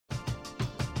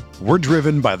We're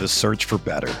driven by the search for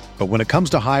better. But when it comes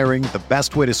to hiring, the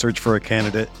best way to search for a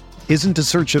candidate isn't to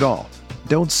search at all.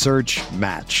 Don't search,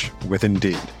 match with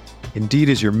Indeed. Indeed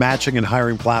is your matching and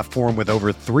hiring platform with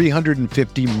over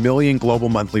 350 million global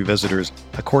monthly visitors,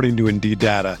 according to Indeed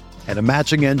data, and a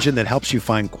matching engine that helps you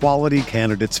find quality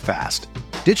candidates fast.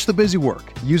 Ditch the busy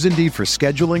work. Use Indeed for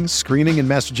scheduling, screening, and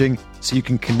messaging so you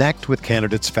can connect with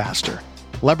candidates faster.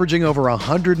 Leveraging over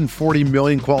 140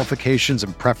 million qualifications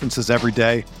and preferences every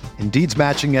day, Indeed's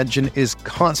matching engine is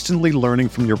constantly learning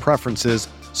from your preferences,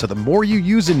 so the more you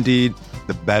use Indeed,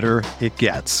 the better it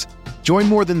gets. Join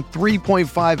more than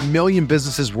 3.5 million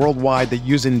businesses worldwide that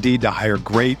use Indeed to hire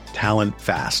great talent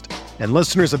fast. And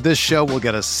listeners of this show will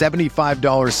get a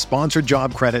 $75 sponsored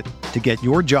job credit to get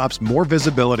your jobs more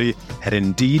visibility at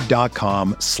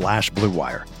Indeed.com/Blue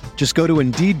Wire. Just go to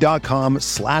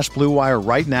Indeed.com/Blue Wire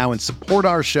right now and support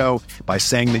our show by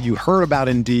saying that you heard about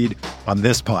Indeed on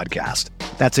this podcast.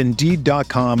 That's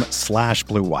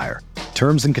Indeed.com/Blue Wire.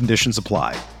 Terms and conditions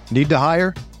apply. Need to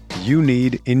hire? You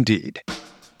need Indeed.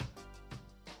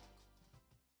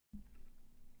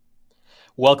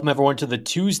 Welcome, everyone, to the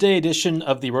Tuesday edition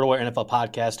of the RotoWire NFL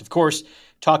podcast. Of course,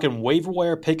 talking waiver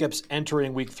wire pickups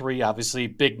entering week 3. Obviously,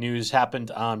 big news happened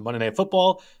on Monday Night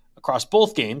Football across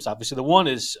both games. Obviously, the one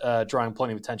is drawing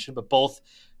plenty of attention, but both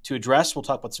to address. We'll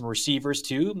talk about some receivers,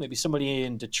 too. Maybe somebody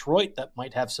in Detroit that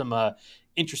might have some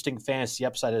interesting fantasy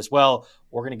upside as well.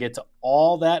 We're going to get to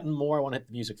all that and more. I want to hit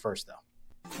the music first, though.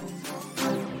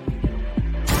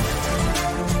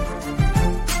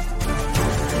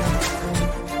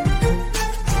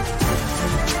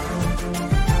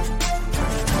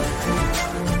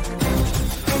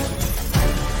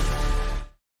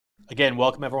 Again,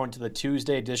 welcome everyone to the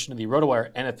Tuesday edition of the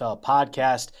RotoWire NFL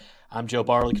podcast. I'm Joe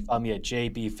Barley. You can follow me at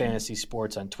JB Fantasy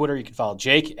Sports on Twitter. You can follow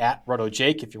Jake at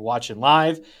RotoJake if you're watching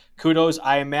live. Kudos.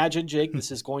 I imagine, Jake, this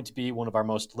is going to be one of our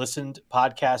most listened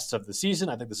podcasts of the season.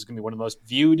 I think this is going to be one of the most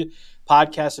viewed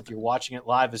podcasts if you're watching it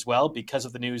live as well because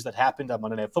of the news that happened on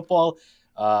Monday Night Football,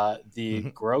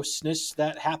 the grossness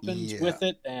that happened with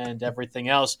it and everything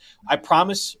else. I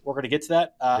promise we're going to get to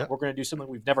that. We're going to do something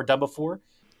we've never done before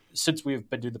since we've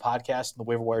been doing the podcast and the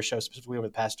Waiver Wire show, specifically over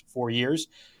the past 4 years.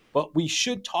 But we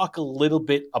should talk a little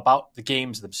bit about the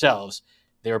games themselves.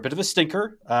 They're a bit of a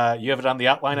stinker. You have it on the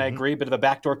outline. I agree. A bit of a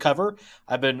backdoor cover.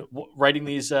 I've been writing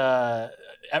these.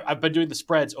 I've been doing the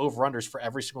spreads over-unders for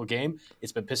every single game.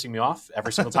 It's been pissing me off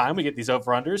every single time we get these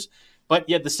over-unders. But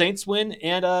you had the Saints win,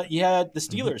 and you had the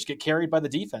Steelers get carried by the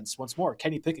defense once more.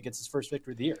 Kenny Pickett gets his first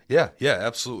victory of the year. Yeah,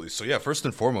 absolutely. So, first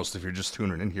and foremost, if you're just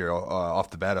tuning in here off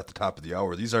the bat at the top of the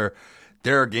hour,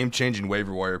 there are game-changing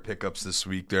waiver wire pickups this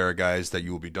week. There are guys that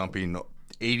you will be dumping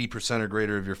 80% or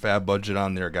greater of your fab budget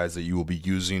on. There are guys that you will be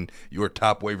using your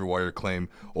top waiver wire claim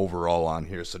overall on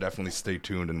here. So definitely stay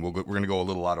tuned, and we're going to go a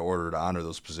little out of order to honor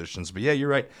those positions. But yeah, you're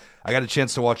right. I got a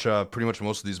chance to watch pretty much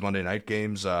most of these Monday night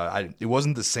games. It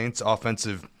wasn't the Saints'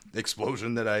 offensive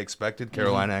explosion that I expected.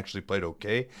 Carolina actually played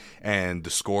okay, and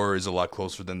the score is a lot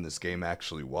closer than this game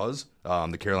actually was.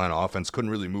 The Carolina offense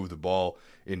couldn't really move the ball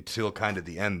until kind of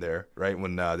the end there, right,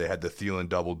 when they had the Thielen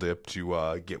double dip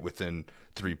to get within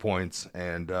 3 points.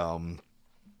 And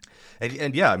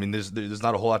yeah, I mean, there's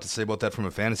not a whole lot to say about that from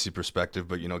a fantasy perspective,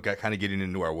 but, kind of getting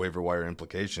into our waiver wire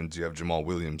implications, you have Jamal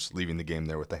Williams leaving the game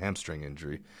there with a hamstring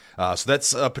injury. So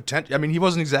that's a potential. I mean, he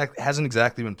hasn't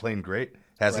exactly been playing great.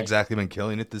 Hasn't exactly been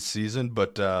killing it this season,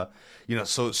 but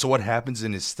so what happens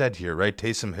in his stead here, right?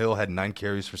 Taysom Hill had 9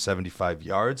 carries for 75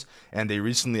 yards, and they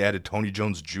recently added Tony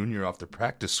Jones Jr. off the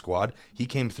practice squad. He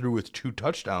came through with 2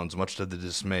 touchdowns, much to the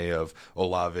dismay of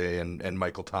Olave and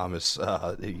Michael Thomas,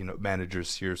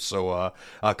 managers here. So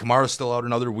Kamara's still out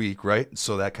another week, right?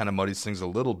 So that kind of muddies things a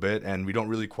little bit, and we don't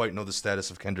really quite know the status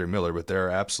of Kendre Miller, but there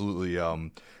are absolutely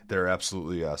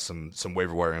some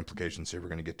waiver wire implications here we're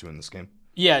going to get to in this game.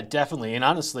 Yeah, definitely. And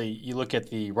honestly, you look at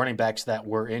the running backs that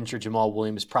were injured. Jamal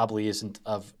Williams probably isn't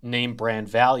of name brand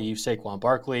value. Saquon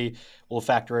Barkley will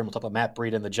factor in. We'll talk about Matt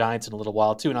Breida and the Giants in a little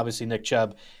while too. And obviously Nick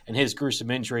Chubb and his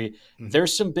gruesome injury.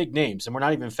 There's some big names. And we're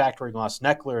not even factoring Austin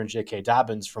Eckler and J.K.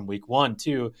 Dobbins from week 1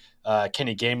 too.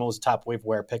 Kenny Gainwell was a top waiver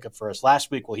wire pickup for us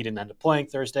last week. Well, he didn't end up playing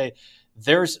Thursday.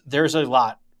 There's a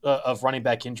lot of running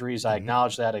back injuries. I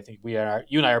acknowledge that. I think you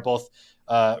and I are both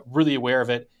really aware of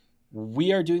it.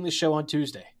 We are doing the show on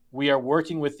Tuesday. We are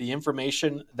working with the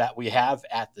information that we have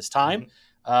at this time.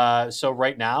 So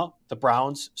right now, the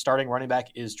Browns starting running back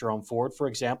is Jerome Ford, for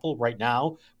example. Right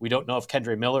now, we don't know if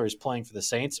Kendre Miller is playing for the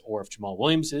Saints or if Jamal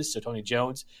Williams is. So Tony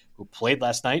Jones, who played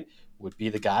last night, would be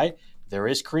the guy. There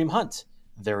is Kareem Hunt.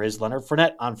 There is Leonard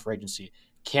Fournette on free agency.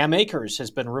 Cam Akers has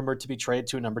been rumored to be traded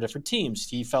to a number of different teams.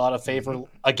 He fell out of favor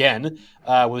again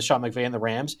with Sean McVay and the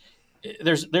Rams.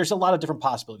 There's a lot of different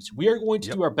possibilities. We are going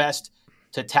to do our best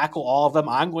to tackle all of them.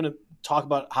 I'm going to talk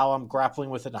about how I'm grappling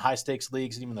with it in the high stakes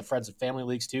leagues and even the friends and family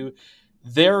leagues too.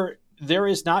 There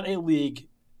is not a league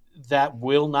that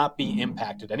will not be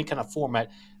impacted. Any kind of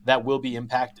format that will be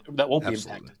impacted, that won't be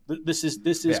impacted. This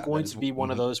is going to be one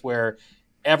of those where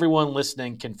everyone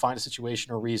listening can find a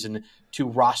situation or reason to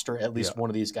roster at least one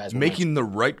of these guys. Making the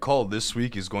right call this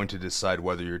week is going to decide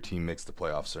whether your team makes the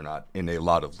playoffs or not in a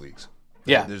lot of leagues.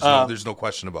 Yeah. There's no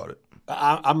question about it.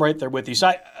 I'm right there with you.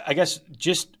 So I guess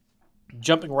just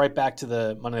jumping right back to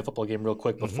the Monday Night Football game real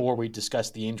quick before we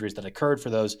discuss the injuries that occurred for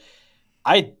those,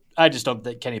 I just don't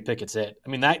think Kenny Pickett's it. I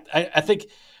mean, I think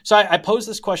 – so I posed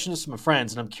this question to some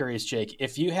friends, and I'm curious, Jake.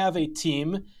 If you have a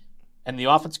team and the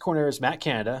offensive coordinator is Matt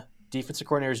Canada, defensive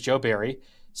coordinator is Joe Barry,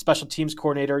 special teams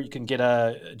coordinator, you can get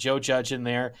a Joe Judge in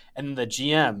there, and the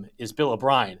GM is Bill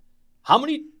O'Brien. How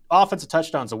many offensive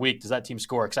touchdowns a week does that team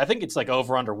score? Because I think it's like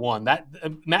over under one. That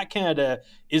Matt Canada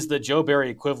is the Joe Barry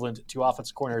equivalent to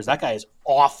offensive coordinators. That guy is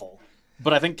awful.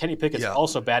 But I think Kenny Pickett's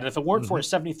also bad. And if it weren't for a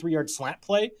 73-yard slant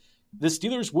play, the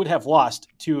Steelers would have lost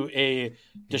to a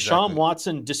Deshaun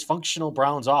Watson dysfunctional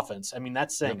Browns offense. I mean,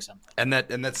 that's saying something. And that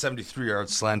 73-yard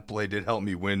slant play did help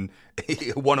me win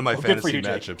one of my fantasy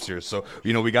matchups here. So,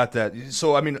 we got that.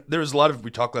 So, I mean, there's a lot of –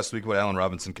 we talked last week about Allen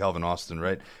Robinson, Calvin Austin,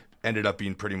 right? Ended up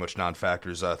being pretty much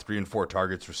non-factors, 3 and 4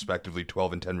 targets respectively,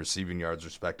 12 and 10 receiving yards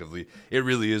respectively. It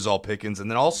really is all Pickens.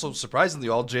 And then also, surprisingly,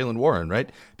 all Jaylen Warren,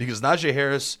 right? Because Najee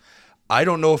Harris – I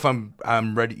don't know if I'm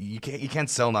ready. You can't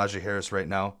sell Najee Harris right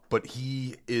now, but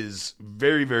he is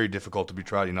very, very difficult to be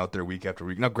trotting out there week after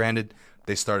week. Now, granted,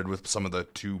 they started with some of the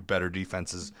 2 better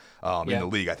defenses in the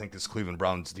league. I think this Cleveland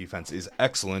Browns defense is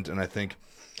excellent, and I think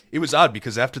it was odd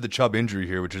because after the Chubb injury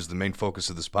here, which is the main focus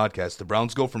of this podcast, the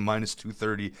Browns go from minus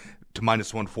 230 to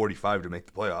minus 145 to make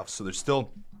the playoffs. So they're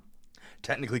still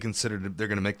technically considered they're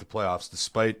going to make the playoffs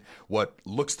despite what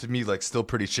looks to me like still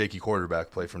pretty shaky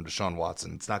quarterback play from Deshaun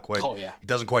Watson. It's not quite he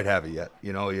doesn't quite have it yet,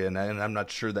 and I'm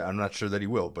not sure that he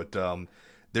will, but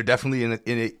they're definitely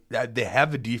in it. They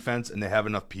have the defense and they have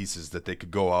enough pieces that they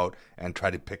could go out and try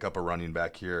to pick up a running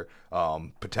back here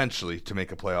potentially to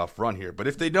make a playoff run here. But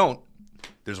if they don't,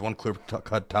 there's one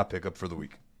clear-cut top pickup for the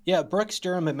week. Yeah, Brooks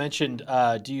Durham had mentioned,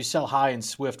 do you sell high in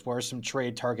Swift? What are some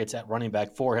trade targets at running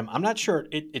back for him? I'm not sure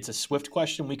it's a Swift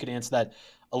question. We could answer that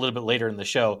a little bit later in the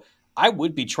show. I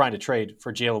would be trying to trade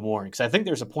for Jaylen Warren because I think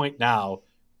there's a point now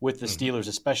with the Steelers,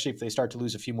 especially if they start to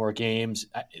lose a few more games.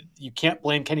 You can't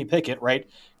blame Kenny Pickett, right?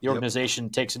 The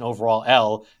organization takes an overall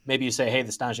L. Maybe you say, hey,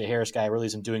 this Najee Harris guy really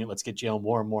isn't doing it. Let's get Jaylen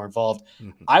Warren more involved.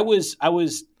 I was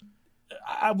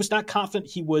not confident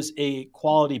he was a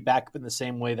quality backup in the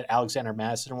same way that Alexander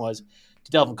Madison was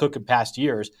to Delvin Cook in past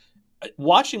years.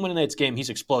 Watching Monday night's game, he's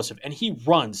explosive, and he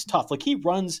runs tough. Like, he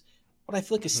runs what I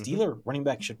feel like a Steeler running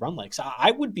back should run like. So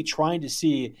I would be trying to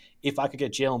see if I could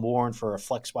get Jaylen Warren for a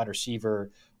flex wide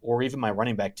receiver or even my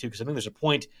running back too, because I think there's a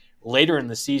point later in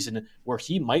the season where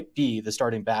he might be the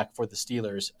starting back for the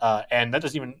Steelers, and that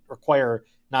doesn't even require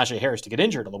Najee Harris to get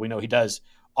injured, although we know he does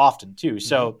often too.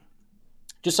 So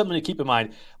just something to keep in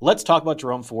mind. Let's talk about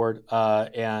Jerome Ford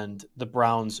and the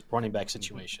Browns running back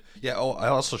situation. Yeah, I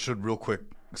also should real quick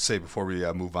say before we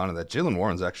move on to that, Jaylen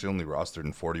Warren's actually only rostered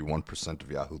in 41% of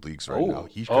Yahoo leagues right now.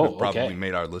 He could have probably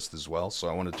made our list as well. So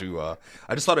I wanted to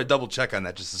I just thought I'd double check on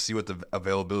that just to see what the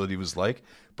availability was like.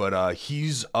 But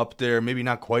he's up there, maybe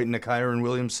not quite in a Kyron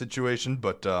Williams situation,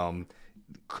 but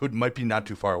might be not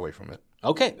too far away from it.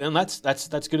 Okay, and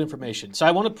that's good information. So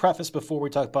I want to preface before we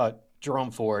talk about Jerome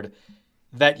Ford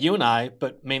that you and I,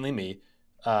 but mainly me,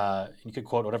 you could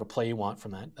quote whatever play you want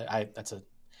from that.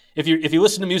 If you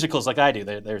listen to musicals like I do,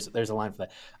 there's a line for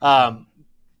that.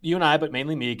 You and I, but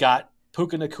mainly me, got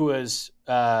Puka Nakua's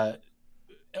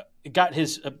got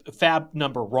his fab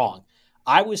number wrong.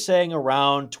 I was saying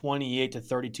around 28 to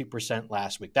 32%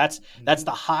 last week. That's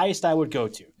the highest I would go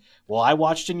to. Well, I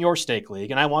watched in your stake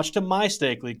league, and I watched in my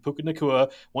stake league. Puka Nacua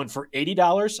went for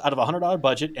 $80 out of a $100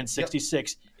 budget and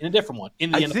 $66 in a different one.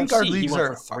 In the NFC, he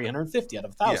went for $350 out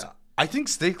of $1,000. Yeah. I think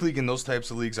stake league and those types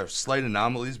of leagues are slight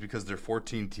anomalies because they're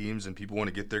 14 teams and people want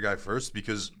to get their guy first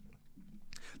because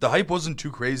the hype wasn't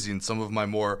too crazy in some of my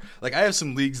more – like I have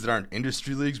some leagues that aren't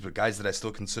industry leagues but guys that I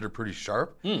still consider pretty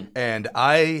sharp. And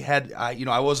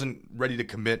I wasn't ready to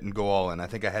commit and go all in. I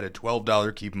think I had a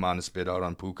 $12 keep him honest bid out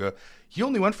on Puka. he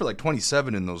only went for like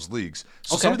 27 in those leagues.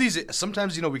 So some of these,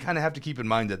 sometimes, we kind of have to keep in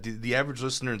mind that the average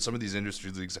listener in some of these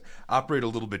industry leagues operate a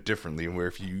little bit differently, and where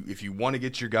if you want to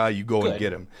get your guy, you go and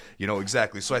get him.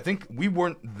 Exactly. So I think we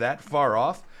weren't that far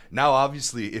off. Now,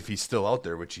 obviously, if he's still out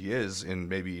there, which he is in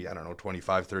maybe,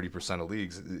 25, 30% of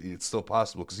leagues, it's still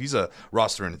possible because he's a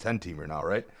roster and a 10-teamer now,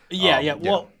 right? Yeah.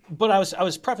 Well, but I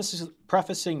was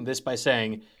prefacing this by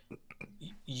saying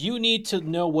you need to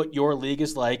know what your league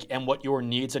is like and what your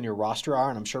needs on your roster are.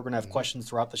 And I'm sure we're going to have questions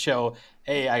throughout the show.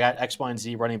 Hey, I got X, Y, and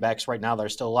Z running backs right now that are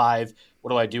still alive.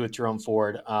 What do I do with Jerome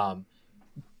Ford?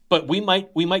 But we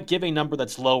might give a number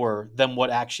that's lower than what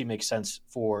actually makes sense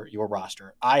for your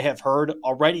roster. I have heard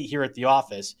already here at the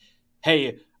office,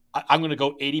 hey, I'm going to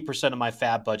go 80% of my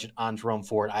fab budget on Jerome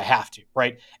Ford. I have to,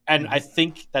 right? And I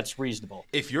think that's reasonable.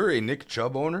 If you're a Nick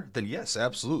Chubb owner, then yes,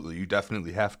 absolutely. You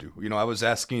definitely have to. I was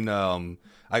asking,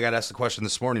 I got asked a question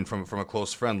this morning from a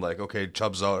close friend, like, okay,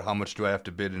 Chubb's out. How much do I have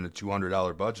to bid in a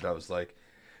 $200 budget? I was like,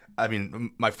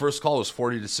 my first call was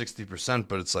 40 to 60%,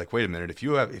 but it's like, wait a minute, if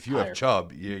you have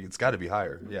Chubb, it's got to be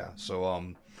higher. Yeah.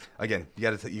 So again, you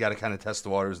got to kind of test the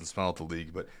waters and smell out the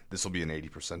league, but this will be an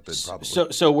 80% bid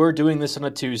probably. So we're doing this on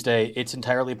a Tuesday. It's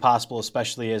entirely possible,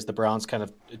 especially as the Browns kind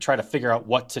of try to figure out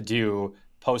what to do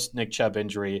post Nick Chubb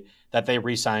injury, that they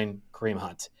re-sign Kareem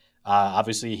Hunt.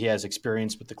 Obviously, he has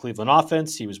experience with the Cleveland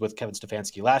offense. He was with Kevin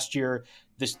Stefanski last year.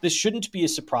 This shouldn't be a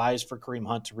surprise for Kareem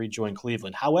Hunt to rejoin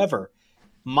Cleveland. However,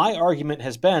 my argument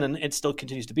has been, and it still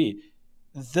continues to be,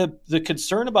 the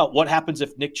concern about what happens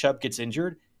if Nick Chubb gets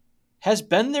injured has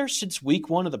been there since week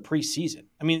 1 of the preseason.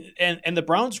 I mean, and the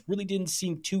Browns really didn't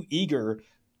seem too eager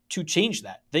to change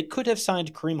that. They could have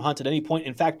signed Kareem Hunt at any point.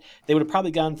 In fact, they would have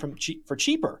probably gone for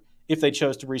cheaper if they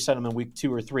chose to re-sign him in week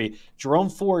 2 or 3. Jerome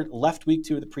Ford left week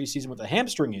 2 of the preseason with a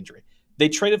hamstring injury. They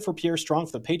traded for Pierre Strong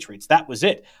for the Patriots. That was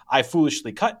it. I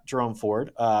foolishly cut Jerome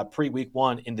Ford pre-week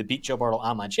 1 in the Beat Joe Bartle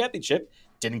Online Championship.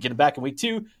 Didn't get him back in week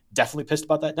 2. Definitely pissed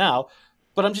about that now.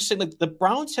 But I'm just saying, like, the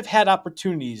Browns have had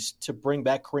opportunities to bring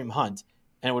back Kareem Hunt,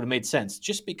 and it would have made sense.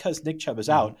 Just because Nick Chubb is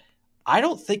out, I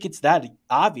don't think it's that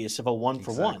obvious of a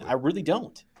one-for-one. I really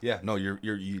don't. Yeah, no, you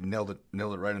nailed it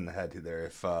right in the head there.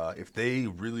 If they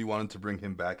really wanted to bring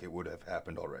him back, it would have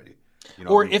happened already.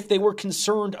 Or if they were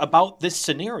concerned about this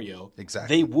scenario,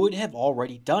 exactly, they would have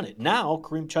already done it. Now,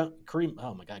 Kareem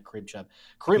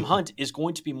Hunt is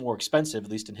going to be more expensive,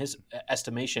 at least in his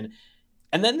estimation.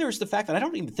 And then there's the fact that I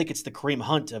don't even think it's the Kareem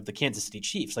Hunt of the Kansas City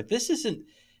Chiefs. Like, this isn't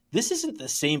the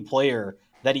same player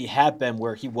that he had been,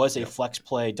 where he was a flex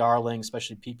play darling,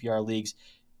 especially PPR leagues,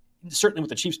 certainly with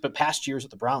the Chiefs, but past years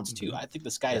with the Browns too. I think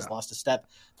this guy has lost a step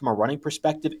from a running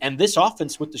perspective. And this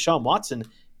offense with Deshaun Watson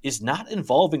is not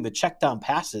involving the check down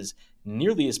passes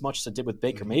nearly as much as it did with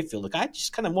Baker Mayfield. Like, I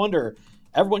just kind of wonder,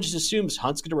 everyone just assumes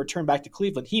Hunt's going to return back to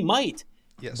Cleveland. He might,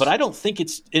 but I don't think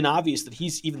it's inobvious that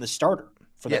he's even the starter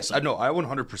for that team. I know. I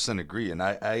 100% agree. And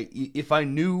I if I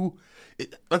knew,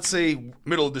 let's say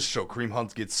middle of this show, Kareem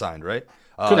Hunt gets signed, right?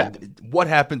 Could happen. What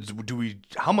happens?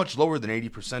 How much lower than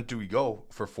 80% do we go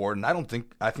for Ford? And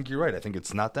I think you're right. I think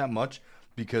it's not that much,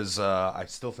 because I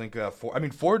still think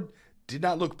Ford did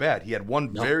not look bad. He had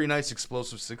one very nice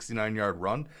explosive 69-yard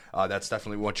run. That's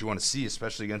definitely what you want to see,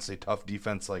 especially against a tough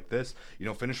defense like this.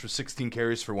 Finished with 16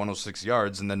 carries for 106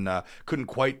 yards, and then couldn't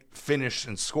quite finish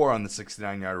and score on the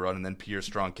 69-yard run, and then Pierre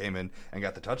Strong came in and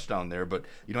got the touchdown there. But,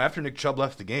 after Nick Chubb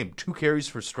left the game, 2 carries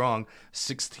for Strong,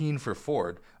 16 for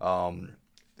Ford.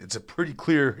 It's a pretty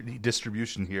clear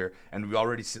distribution here, and we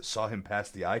already saw him pass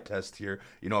the eye test here.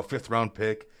 A 5th-round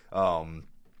pick.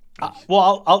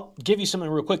 Well, I'll give you something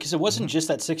real quick, because it wasn't just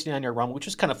that 69-yard run, which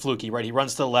was kind of fluky, right? He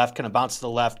runs to the left, kind of bounces to the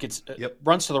left,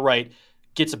 runs to the right,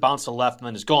 gets a bounce to the left, and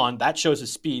then is gone. That shows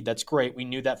his speed. That's great. We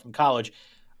knew that from college.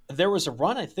 There was a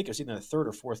run, I think it was either the 3rd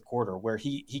or 4th quarter, where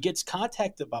he gets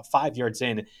contact about 5 yards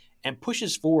in and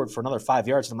pushes forward for another 5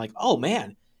 yards. And I'm like, oh,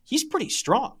 man, he's pretty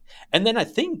strong. And then I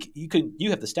think you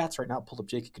have the stats right now pulled up,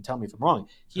 Jake. You can tell me if I'm wrong.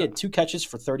 He had 2 catches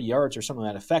for 30 yards or something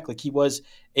to that effect. Like, he was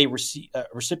a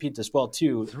recipient as well,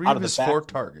 too. 3 out of his 4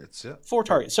 targets. Yeah. 4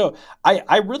 targets. So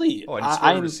I really. Oh, and he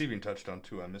scored a receiving touchdown,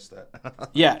 too. I missed that.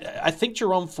 Yeah. I think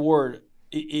Jerome Ford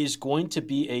is going to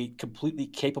be a completely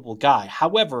capable guy.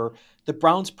 However, the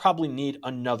Browns probably need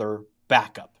another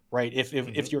backup, right?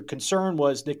 If your concern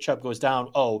was Nick Chubb goes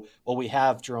down, we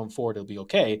have Jerome Ford, it'll be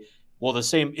okay. Well, the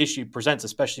same issue presents,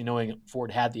 especially knowing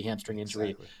Ford had the hamstring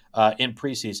injury in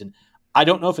preseason. I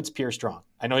don't know if it's Pierre Strong.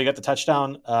 I know he got the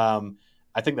touchdown.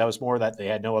 I think that was more that they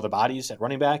had no other bodies at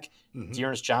running back.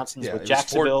 Dearness Johnson's with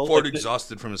Jacksonville. Ford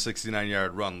exhausted from a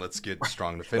 69-yard run. Let's get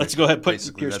Strong to finish. Let's go ahead and put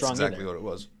Pierre Strong in there. That's exactly what it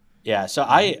was. Yeah, so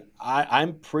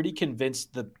I'm pretty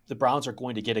convinced the Browns are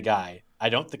going to get a guy. I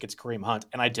don't think it's Kareem Hunt,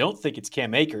 and I don't think it's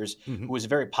Cam Akers, who is a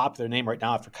very popular name right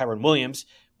now after Kyron Williams.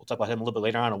 We'll talk about him a little bit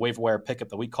later on, a waiver wire pickup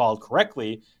that we called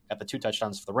correctly, got the 2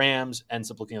 touchdowns for the Rams,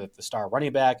 ends up looking at the star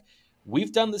running back.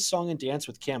 We've done this song and dance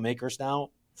with Cam Akers now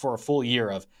for a full year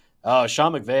of,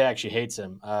 Sean McVay actually hates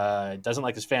him, doesn't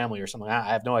like his family or something. I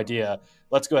have no idea.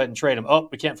 Let's go ahead and trade him. Oh,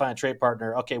 we can't find a trade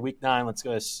partner. Okay, week 9, let's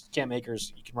go. Cam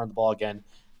Akers, you can run the ball again.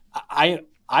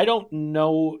 I don't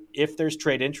know if there's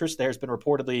trade interest. There's been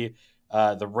reportedly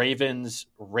the Ravens,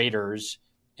 Raiders,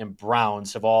 and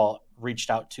Browns have all reached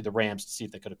out to the Rams to see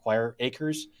if they could acquire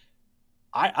Akers.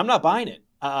 I'm not buying it.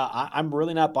 I'm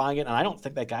really not buying it, and I don't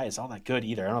think that guy is all that good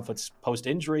either. I don't know if it's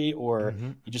post-injury or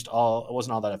he just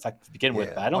wasn't all that effective to begin with.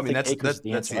 But I don't think Akers is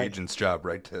the answer. That's the agent's job,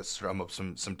 right, to strum up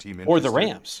some team interest. Or the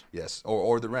Rams. Yes,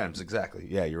 or the Rams, exactly.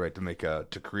 Yeah, you're right,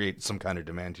 to create some kind of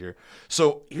demand here.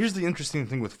 So here's the interesting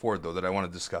thing with Ford, though, that I want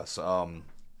to discuss.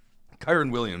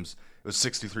 Kyron Williams was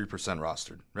 63%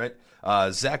 rostered, right?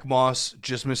 Zach Moss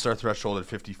just missed our threshold at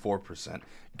 54%.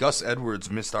 Gus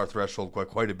Edwards missed our threshold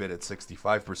quite a bit at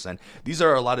 65%. These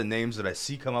are a lot of names that I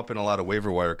see come up in a lot of waiver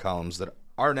wire columns that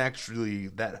aren't actually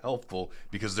that helpful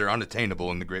because they're unattainable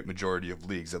in the great majority of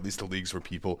leagues, at least the leagues where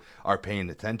people are paying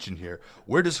attention here.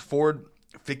 Where does Ford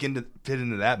fit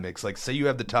into that mix? Like, say you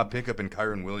have the top pickup and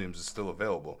Kyron Williams is still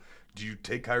available. Do you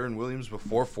take Kyron Williams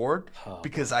before Ford?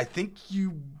 Because I think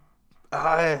you...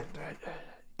 I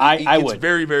would. It's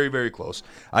very, very, very close.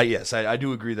 Yes, I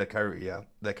do agree that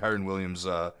Kyron Williams.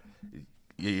 I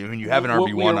mean, you have an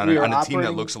RB1 on a team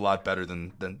that looks a lot better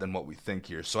than what we think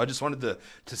here. So I just wanted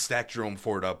to stack Jerome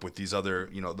Ford up with these other,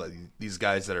 these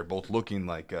guys that are both looking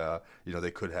like,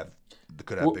 they could have.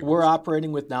 We're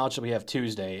operating with knowledge that we have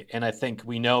Tuesday, and I think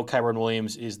we know Kyron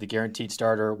Williams is the guaranteed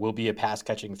starter, will be a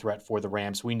pass-catching threat for the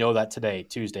Rams. We know that today,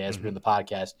 Tuesday, as we're doing the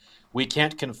podcast. We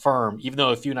can't confirm, even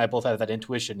though if you and I both have that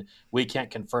intuition, we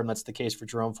can't confirm that's the case for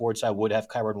Jerome Ford, so I would have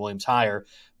Kyron Williams higher.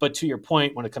 But to your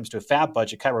point, when it comes to a fab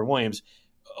budget, Kyron Williams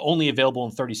only available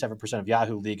in 37% of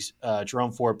Yahoo leagues.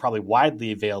 Jerome Ford probably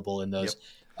widely available in those.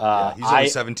 Yep.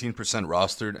 He's only 17%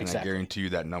 rostered, and exactly. I guarantee you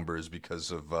that number is because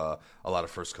of a lot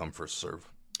of first come, first serve.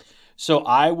 So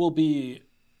I will be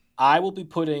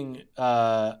putting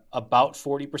about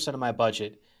 40% of my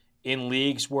budget in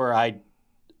leagues where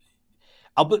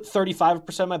I'll put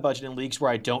 35% of my budget in leagues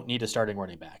where I don't need a starting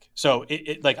running back. So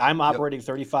I'm operating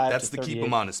 35 That's to 38. That's the keep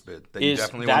them honest bid that you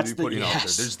definitely want to be putting out there.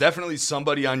 There's definitely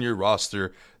somebody on your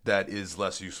roster that is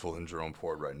less useful than Jerome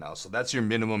Ford right now. So that's your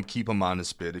minimum keep them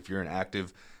honest bid. If you're an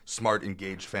active, smart,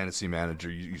 engaged fantasy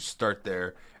manager, you start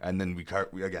there, and then we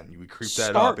creep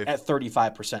that up. Start at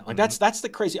 35%. Like that's the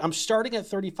crazy. I'm starting at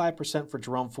 35% for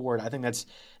Jerome Ford. I think that's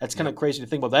kind of crazy to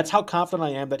think about. That's how confident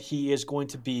I am that he is going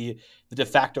to be the de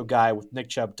facto guy with Nick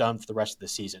Chubb done for the rest of the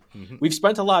season. We've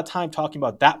spent a lot of time talking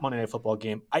about that Monday Night Football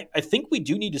game. I think we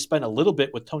do need to spend a little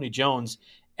bit with Tony Jones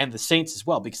and the Saints as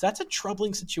well, because that's a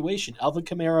troubling situation. Alvin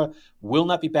Kamara will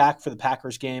not be back for the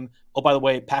Packers game. Oh, by the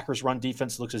way, Packers run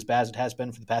defense looks as bad as it has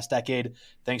been for the past decade.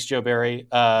 Thanks, Joe Barry.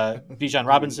 Bijan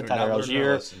Robinson, Tyler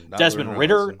Algier, Desmond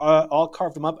Ridder all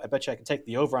carved them up. I bet you I can take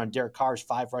the over on Derek Carr's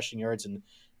 5 rushing yards and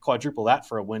quadruple that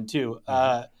for a win too.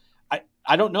 I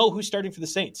don't know who's starting for the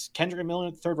Saints. Kendrick Miller,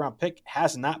 third-round pick,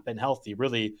 has not been healthy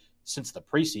really since the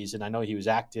preseason. I know he was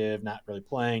active, not really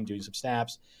playing, doing some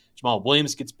snaps. Jamal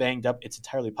Williams gets banged up. It's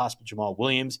entirely possible Jamal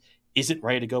Williams isn't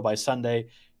ready to go by Sunday.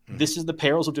 This is the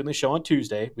perils of doing the show on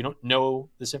Tuesday. We don't know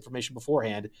this information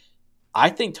beforehand. I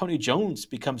think Tony Jones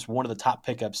becomes one of the top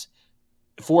pickups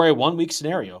for a 1-week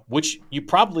scenario, which you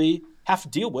probably have to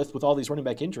deal with all these running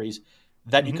back injuries,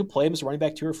 that you could play him as a running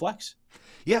back 2 or flex.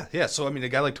 Yeah. So, I mean, a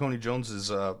guy like Tony Jones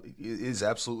is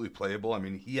absolutely playable. I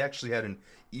mean, he actually had an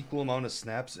equal amount of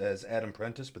snaps as Adam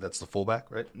Prentice, but that's the fullback,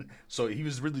 right? So he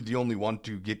was really the only one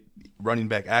to get running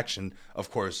back action.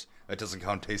 Of course, that doesn't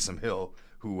count Taysom Hill,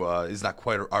 who is not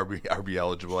quite RB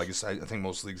eligible. I guess I think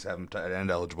most leagues have him tight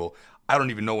end eligible. I don't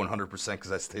even know 100%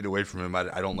 because I stayed away from him.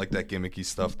 I don't like that gimmicky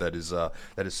stuff that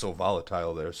is so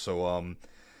volatile there. So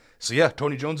yeah,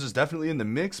 Tony Jones is definitely in the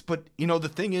mix, but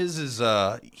the thing is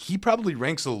he probably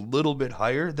ranks a little bit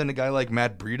higher than a guy like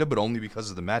Matt Breida, but only because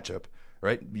of the matchup,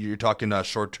 right? You're talking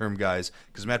short-term guys,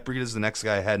 because Matt Breida is the next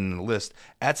guy I had in the list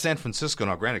at San Francisco.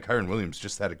 Now, granted, Kyron Williams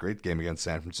just had a great game against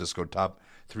San Francisco, top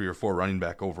 3 or 4 running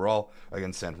back overall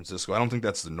against San Francisco. I don't think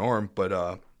that's the norm,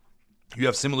 but you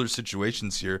have similar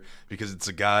situations here because it's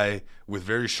a guy with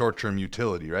very short-term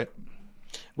utility, right?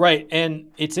 Right,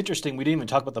 and it's interesting. We didn't even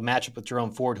talk about the matchup with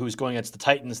Jerome Ford, who's going against the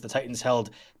Titans. The Titans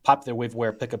held popular waiver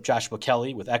wire pickup Joshua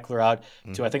Kelly with Eckler out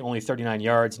to, I think, only 39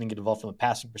 yards and didn't get involved from a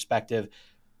passing perspective.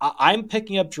 I'm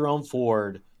picking up Jerome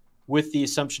Ford with the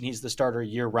assumption he's the starter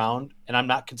year round, and I'm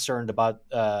not concerned about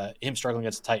him struggling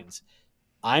against the Titans.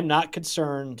 I'm not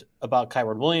concerned about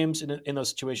Kyron Williams in those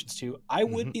situations too. I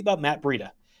would be about Matt Breida.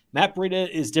 Matt Breida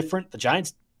is different. The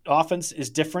Giants' offense is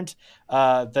different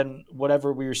than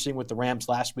whatever we were seeing with the Rams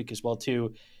last week as well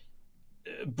too.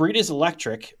 Breida is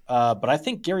electric, but I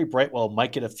think Gary Brightwell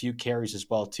might get a few carries as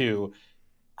well too.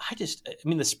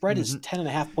 The spread is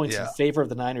 10.5 points in favor of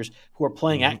the Niners, who are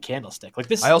playing at Candlestick. Like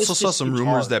this, I also saw some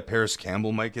rumors that Paris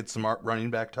Campbell might get some running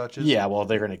back touches. Yeah, well,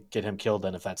 they're going to get him killed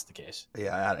then if that's the case.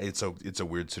 Yeah, it's a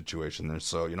weird situation there.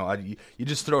 So you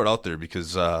just throw it out there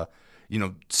because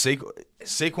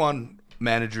Saquon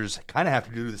managers kind of have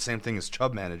to do the same thing as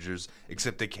Chubb managers,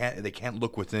 except they can't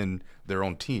look within their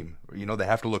own team. They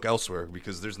have to look elsewhere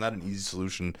because there's not an easy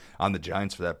solution on the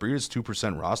Giants for that. Breida's 2%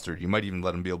 rostered. You might even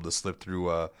let him be able to slip through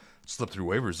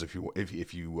waivers if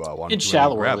you want in to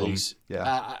shallower grab leagues. Him.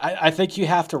 Yeah, I think you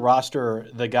have to roster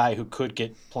the guy who could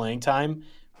get playing time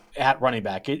at running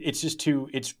back. It's just too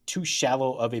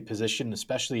shallow of a position,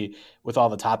 especially with all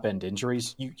the top end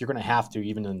injuries. You're going to have to,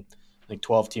 even in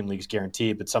 12-team leagues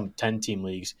guaranteed, but some 10-team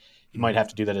leagues, you might have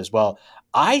to do that as well.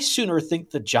 I sooner think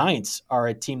the Giants are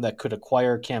a team that could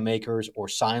acquire Cam Akers or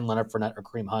sign Leonard Fournette or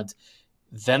Kareem Hunt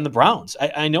than the Browns.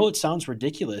 I know it sounds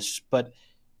ridiculous, but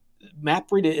Matt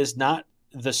Breida is not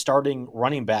the starting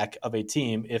running back of a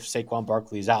team if Saquon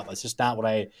Barkley is out. That's just not what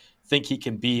I think he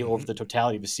can be over the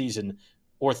totality of the season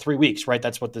or 3 weeks, right?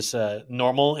 That's what this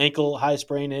normal ankle high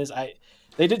sprain is.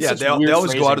 They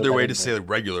always go out of their way to say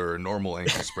regular or normal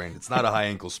ankle sprain. It's not a high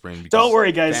ankle sprain. Because don't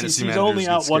worry, guys. He's only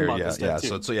out 1 month. Yeah.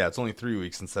 So it's only 3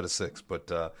 weeks instead of 6.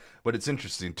 But it's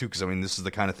interesting too because this is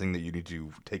the kind of thing that you need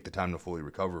to take the time to fully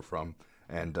recover from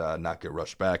and not get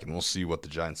rushed back. And we'll see what the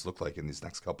Giants look like in these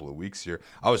next couple of weeks here.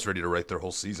 I was ready to write their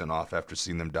whole season off after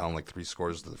seeing them down like 3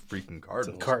 scores to the freaking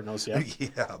Cardinals. Yeah.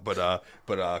 Yeah,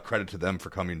 but credit to them for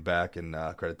coming back and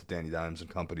credit to Danny Dimes and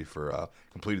company for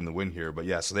completing the win here. But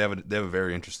yeah, so they have a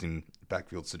very interesting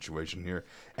backfield situation here.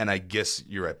 And I guess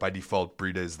you're right. By default,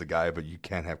 Breida is the guy, but you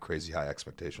can't have crazy high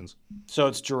expectations. So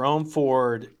it's Jerome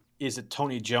Ford. Is it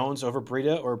Tony Jones over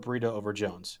Breida or Breida over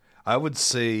Jones? I would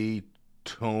say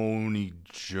Tony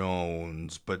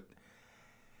Jones, but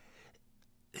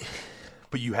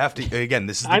you have to again.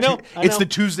 This is it's the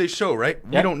Tuesday show, right?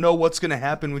 Yep. We don't know what's going to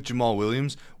happen with Jamal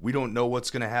Williams. We don't know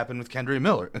what's going to happen with Kendre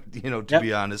Miller. To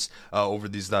be honest, over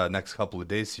these next couple of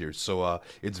days here, so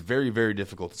it's very, very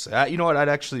difficult to say. You know what?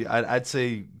 I'd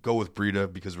say go with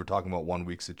Breida because we're talking about 1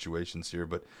 week situations here.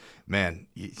 But man,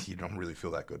 you don't really feel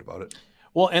that good about it.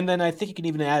 Well, and then I think you can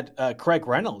even add Craig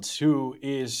Reynolds, who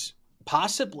is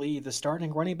possibly the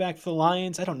starting running back for the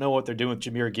Lions. I don't know what they're doing with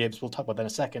Jahmyr Gibbs. We'll talk about that in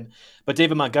a second. But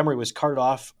David Montgomery was carted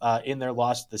off in their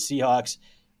loss to the Seahawks,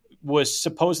 was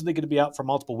supposedly going to be out for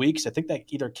multiple weeks. I think that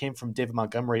either came from David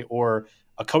Montgomery or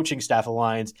a coaching staff of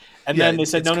Lions. And then they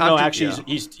said, no, actually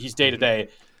he's day-to-day.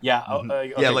 Yeah.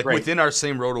 Okay, great. Within our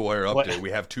same RotoWire update,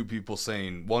 we have 2 people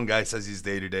saying one guy says he's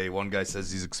day to day, one guy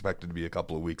says he's expected to be a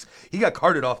couple of weeks. He got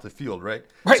carted off the field, right?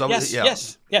 Right. So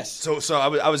Yes. So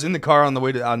I was in the car on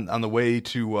the way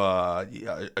to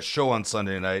a show on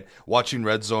Sunday night, watching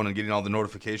Red Zone and getting all the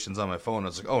notifications on my phone. I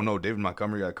was like, oh no, David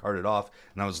Montgomery got carted off,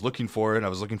 and I was looking for it. I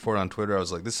was looking for it on Twitter. I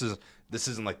was like, this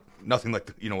isn't like nothing like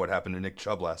what happened to Nick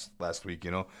Chubb last week.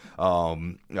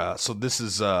 So this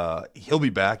is he'll be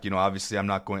back. Obviously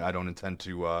I don't intend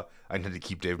to. I intend to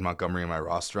keep David Montgomery in my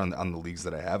roster on the leagues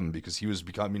that I have him because he was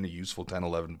becoming a useful 10,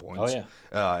 11 points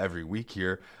every week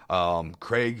here.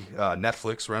 Craig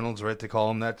Netflix Reynolds, right? They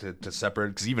call him that to separate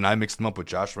because even I mixed him up with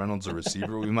Josh Reynolds, a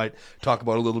receiver we might talk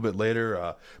about a little bit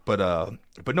later. But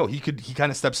no, he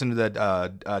kind of steps into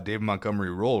that David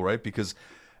Montgomery role, right? Because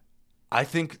I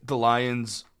think the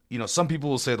Lions. Some people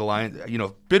will say the Lions,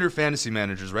 bitter fantasy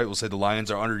managers, right, will say the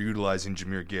Lions are underutilizing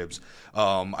Jahmyr Gibbs.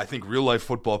 I think real-life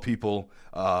football people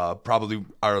probably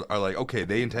are like, okay,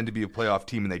 they intend to be a playoff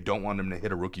team and they don't want him to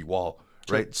hit a rookie wall,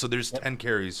 right? So there's 10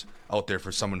 carries out there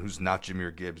for someone who's not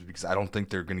Jahmyr Gibbs because I don't think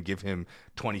they're going to give him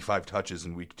 25 touches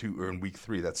in week 2 or in week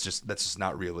 3. That's just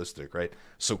not realistic, right?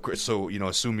 So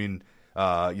assuming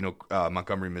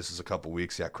Montgomery misses a couple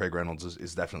weeks. Yeah, Craig Reynolds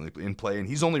is definitely in play, and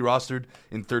he's only rostered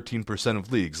in 13%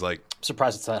 of leagues. Like,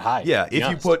 surprised it's that high. Yeah, if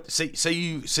you put say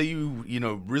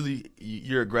you really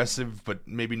you're aggressive, but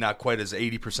maybe not quite as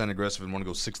 80% aggressive, and want to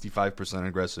go 65%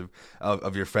 aggressive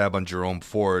of your fab on Jerome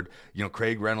Ford.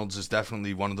 Craig Reynolds is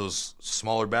definitely one of those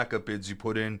smaller backup bids you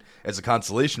put in as a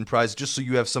consolation prize, just so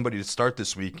you have somebody to start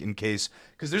this week in case.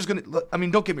 Because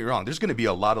don't get me wrong, there's going to be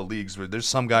a lot of leagues where there's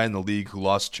some guy in the league who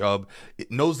lost Chubb.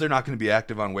 It knows they're not going to be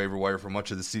active on waiver wire for much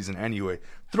of the season anyway.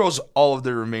 throws all of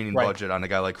their remaining budget on a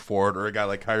guy like Ford or a guy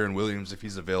like Kyron Williams if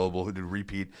he's available, who did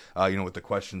repeat. With the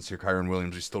questions here, Kyron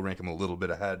Williams, we still rank him a little bit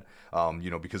ahead.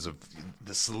 Because of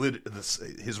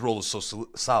his role is so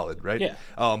solid, right? Yeah.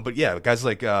 But yeah, guys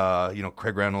like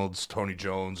Craig Reynolds, Tony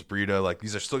Jones, Breida, like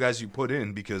these are still guys you put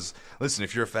in because listen,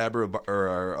 if you're a Fab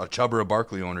or a Chubb or a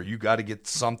Barkley owner, you got to get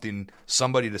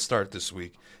somebody to start this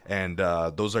week, and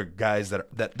those are guys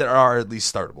that are at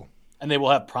least startable. And they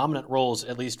will have prominent roles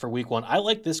at least for week one. I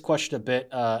like this question a bit,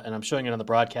 and I'm showing it on the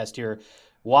broadcast here.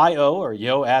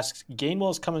 Yo asks,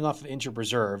 Gainwell's coming off of injured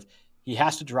reserve. He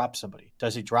has to drop somebody.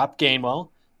 Does he drop Gainwell,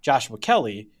 Joshua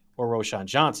Kelly, or Roschon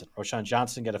Johnson? Roschon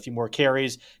Johnson got a few more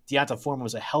carries. Deonta Foreman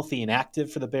was a healthy and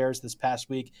active for the Bears this past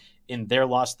week in their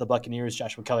loss to the Buccaneers.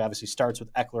 Joshua Kelly obviously starts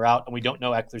with Eckler out, and we don't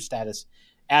know Eckler's status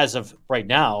as of right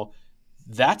now.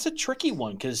 That's a tricky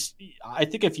one because I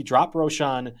think if you drop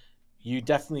Roschon, you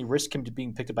definitely risk him to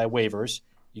being picked up by waivers.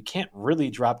 You can't really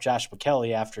drop Joshua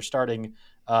Kelly after starting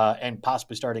and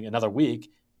possibly starting another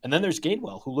week. And then there's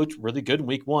Gainwell, who looked really good in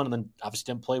week one and then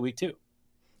obviously didn't play week two.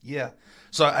 Yeah.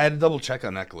 So I had to double check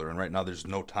on Eckler, and right now there's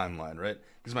no timeline, right?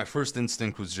 Because my first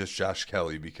instinct was just Josh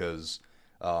Kelly because,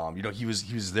 he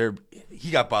was there.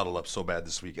 He got bottled up so bad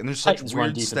this week. And there's such Titans weird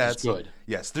run defense is stats. good.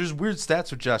 Yes, there's weird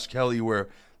stats with Josh Kelly where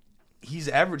he's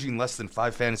averaging less than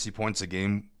 5 fantasy points a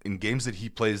game in games that he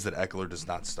plays that Eckler does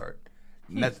not start.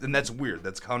 And that's weird.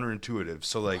 That's counterintuitive.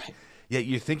 So, yeah,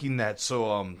 you're thinking that.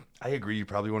 So I agree. You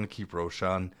probably want to keep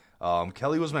Roschon.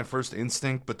 Kelly was my first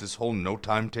instinct, but this whole no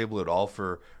timetable at all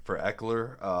for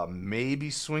Eckler maybe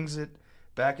swings it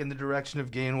back in the direction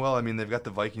of Gainwell. I mean, they've got the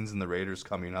Vikings and the Raiders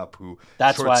coming up, who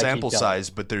that's short why sample size,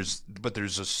 but they're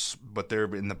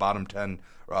in the bottom 10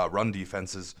 run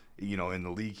defenses, in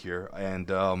the league here. And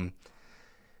God,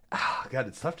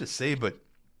 it's tough to say, but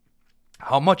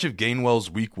how much of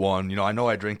Gainwell's week one, I know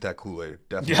I drank that Kool-Aid.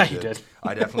 Definitely you did.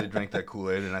 I definitely drank that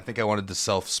Kool-Aid, and I think I wanted to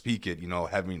self-speak it,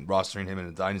 rostering him in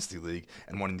a dynasty league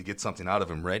and wanting to get something out of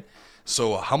him, right?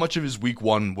 So how much of his week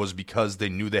one was because they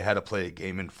knew they had to play a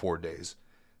game in 4 days?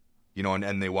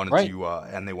 And they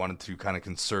wanted to kind of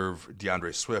conserve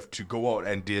DeAndre Swift to go out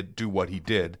and do what he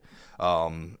did.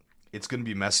 It's going to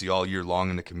be messy all year long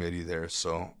in the committee there,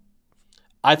 so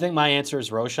I think my answer is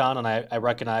Roschon, and I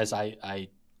recognize I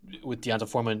with Deonta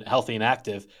Foreman healthy and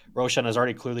active, Roschon has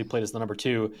already clearly played as the number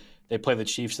 2. They play the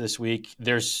Chiefs this week.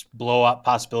 There's blowout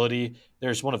possibility.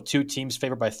 There's one of 2 teams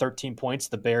favored by 13 points.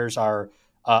 The Bears are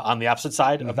on the opposite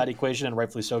side of that equation, and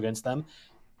rightfully so against them.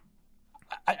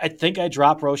 I think I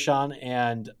drop Roschon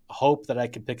and hope that I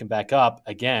can pick him back up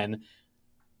again.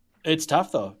 It's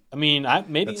tough, though. I mean,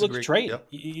 maybe look to trade. Yep.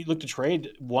 You look to trade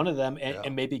one of them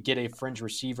and maybe get a fringe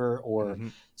receiver or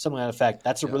something to that effect.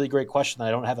 That's a really great question that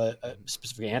I don't have a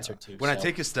specific answer to. When I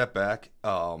take a step back,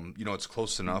 it's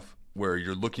close enough where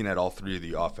you're looking at all 3 of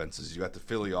the offenses. You got the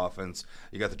Philly offense,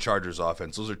 you got the Chargers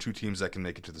offense. Those are 2 teams that can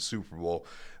make it to the Super Bowl,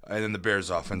 and then the Bears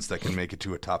offense that can make it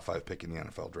to a top 5 pick in the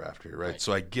NFL draft here, right?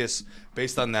 So I guess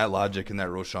based on that logic and that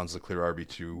Roschon's the clear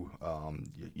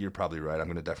RB2, you're probably right. I'm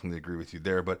going to definitely agree with you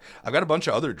there. But I've got a bunch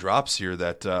of other drops here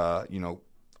that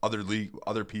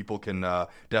other people can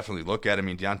definitely look at. I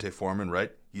mean, Deonta Foreman,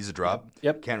 right? He's a drop.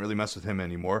 Yep. Can't really mess with him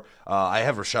anymore. I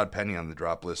have Rashad Penny on the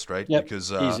drop list, right? Yep.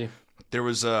 Because easy. There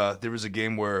was a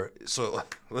game where, so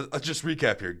let's just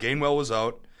recap here. Gainwell was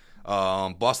out.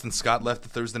 Boston Scott left the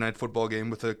Thursday night football game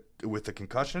with a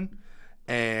concussion,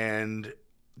 and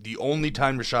the only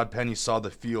time Rashad Penny saw the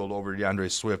field over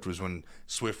DeAndre Swift was when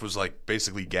Swift was like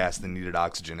basically gassed and needed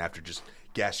oxygen after just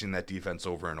gashing that defense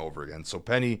over and over again. So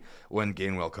Penny, when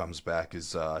Gainwell comes back,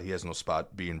 is he has no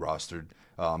spot being rostered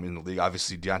in the league.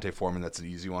 Obviously, Deonta Foreman, that's an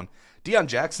easy one. Deion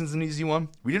Jackson's an easy one.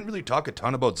 We didn't really talk a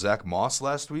ton about Zach Moss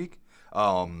last week.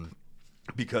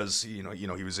 Because he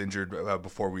was injured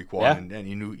before week 1, and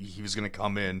he knew he was going to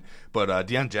come in. But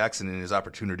Deion Jackson in his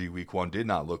opportunity week 1 did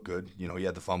not look good. He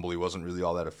had the fumble; he wasn't really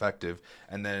all that effective.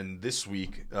 And then this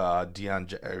week,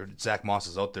 Zach Moss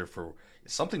is out there for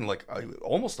something like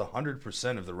almost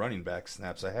 100% of the running back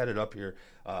snaps. I had it up here.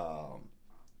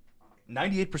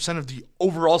 98% of the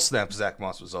overall snaps, Zach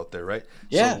Moss was out there, right?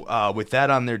 Yeah. So with that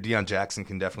on there, Deion Jackson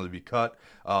can definitely be cut.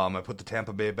 I put the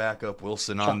Tampa Bay backup,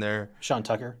 Wilson, on there. Sean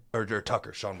Tucker. Or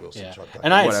Tucker, Sean Wilson. Yeah. Sean Tucker.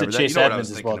 And I had said Chase Edmonds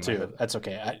as well, too. That's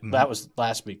okay. That was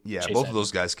last week. Yeah, Chase both Edmonds. of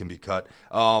those guys can be cut.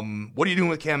 What are you doing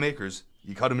with Cam Akers?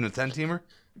 You cut him in a 10-teamer?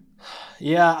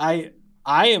 Yeah,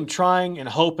 I am trying and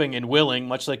hoping and willing,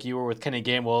 much like you were with Kenny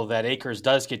Gainwell, that Akers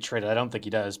does get traded. I don't think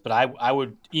he does, but I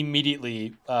would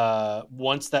immediately,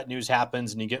 once that news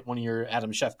happens and you get one of your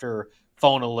Adam Schefter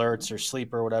phone alerts or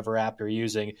sleep or whatever app you're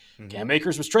using, Cam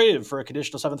Akers was traded for a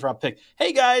conditional 7th round pick.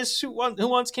 Hey guys, who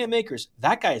wants Cam Akers?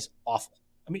 That guy is awful.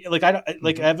 I mean, like I don't,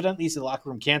 like evidently he's a locker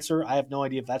room cancer. I have no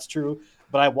idea if that's true,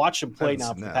 but I watched him play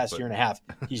now for the past year and a half.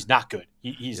 He's not good.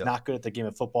 He's not good at the game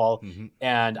of football,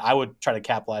 and I would try to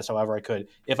capitalize however I could.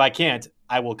 If I can't,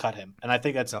 I will cut him. And I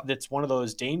think that's one of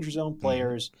those danger zone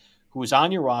players who's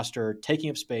on your roster, taking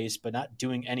up space but not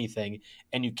doing anything,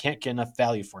 and you can't get enough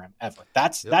value for him ever.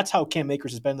 That's how Cam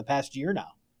Akers has been the past year now.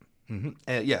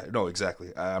 Yeah, no,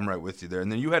 exactly. I'm right with you there.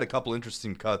 And then you had a couple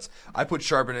interesting cuts. I put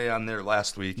Charbonnet on there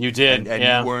last week. You did, and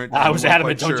yeah. You weren't. I was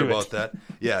adamant. Don't do about it. that.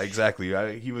 Yeah, exactly.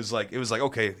 It was like,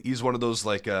 okay, he's one of those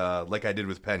like I did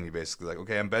with Penny, basically. Like,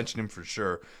 okay, I'm benching him for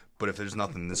sure, but if there's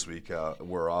nothing this week,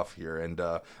 we're off here.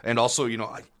 And also,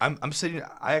 I'm sitting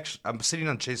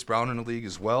on Chase Brown in the league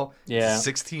as well. Yeah,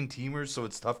 16 teamers, so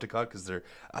it's tough to cut because they're,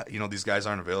 these guys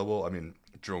aren't available. I mean,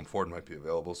 Jerome Ford might be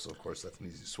available, so of course that's an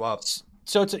easy swap.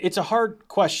 So it's a hard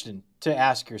question to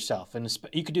ask yourself, and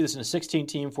you could do this in a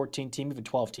 16-team, 14-team, even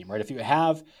 12-team, right? If you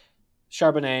have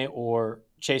Charbonnet or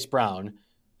Chase Brown,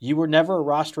 you were never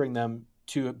rostering them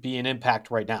to be an impact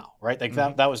right now, right? Like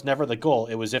that was never the goal.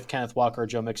 It was if Kenneth Walker or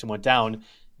Joe Mixon went down,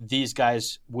 these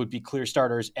guys would be clear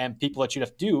starters, and people that you'd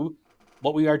have to do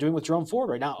what we are doing with Jerome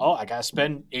Ford right now. Oh, I got to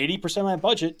spend 80% of my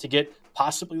budget to get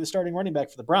possibly the starting running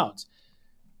back for the Browns.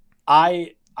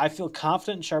 I feel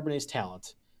confident in Charbonnet's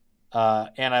talent.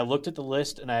 And I looked at the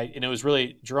list, and it was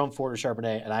really Jerome Ford or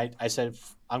Charbonnet, and I said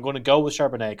I'm going to go with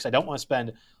Charbonnet because I don't want to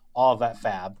spend all of that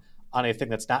fab on anything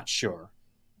that's not sure.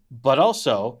 But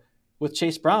also with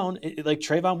Chase Brown, like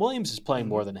Trayvon Williams is playing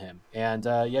more than him, and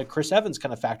Chris Evans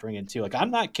kind of factoring in too. Like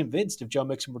I'm not convinced if Joe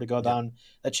Mixon were to go down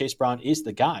that Chase Brown is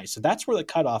the guy. So that's where the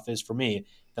cutoff is for me.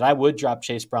 That I would drop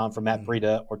Chase Brown for Matt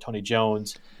Breida or Tony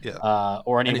Jones,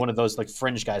 or any one of those like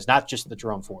fringe guys, not just the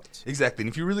Jerome Fords. Exactly. And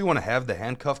if you really want to have the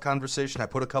handcuff conversation, I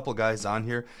put a couple guys on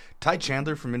here. Ty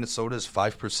Chandler from Minnesota is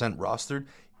 5% rostered.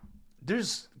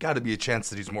 There's got to be a chance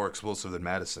that he's more explosive than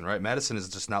Madison, right? Madison has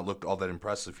just not looked all that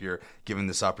impressive here, given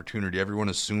this opportunity. Everyone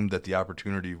assumed that the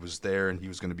opportunity was there and he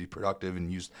was going to be productive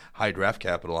and used high draft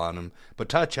capital on him. But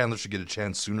Ty Chandler should get a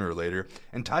chance sooner or later.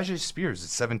 And Tajay Spears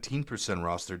is 17%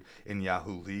 rostered in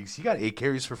Yahoo leagues. He got 8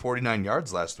 carries for 49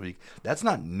 yards last week. That's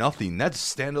not nothing. That's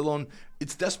standalone.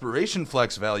 It's desperation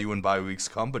flex value when bye weeks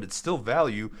come, but it's still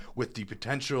value with the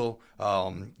potential,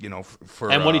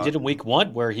 for. And what he did in week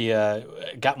 1, where he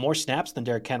got more snaps than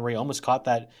Derrick Henry, almost caught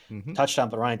that touchdown,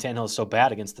 but Ryan Tannehill is so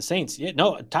bad against the Saints. Yeah,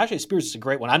 no, Tajay Spears is a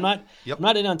great one. I'm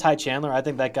not in on Ty Chandler. I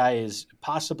think that guy is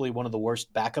possibly one of the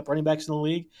worst backup running backs in the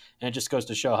league, and it just goes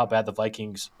to show how bad the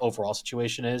Vikings' overall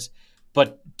situation is.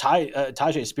 But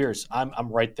Tajay Spears, I'm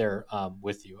right there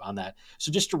with you on that.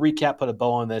 So just to recap, put a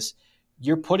bow on this.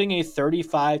 You're putting a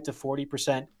 35 to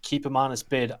 40% keep him honest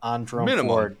bid on Jerome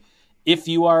Ford. If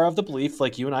you are of the belief,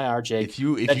 like you and I are, Jake,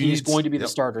 that he's going to be the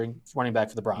starting running back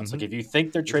for the Browns. Like if you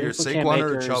think they're trading for Cam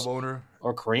Akers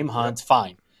or Kareem Hunt,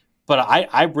 fine. But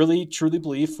I really, truly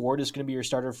believe Ford is going to be your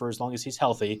starter for as long as he's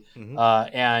healthy.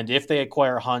 And if they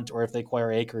acquire Hunt or if they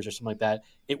acquire Akers or something like that,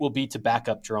 it will be to back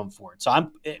up Jerome Ford. So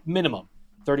I'm at minimum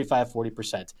 35,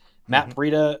 40%. Matt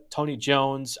Breida, Tony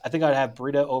Jones. I think I'd have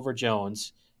Breida over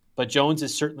Jones. But Jones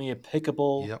is certainly a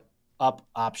pickable up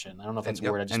option. I don't know if that's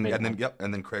a word I just made.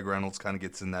 And then Craig Reynolds kind of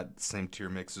gets in that same tier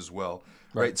mix as well,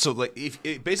 right? So like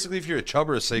if you're a Chubb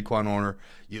or a Saquon owner,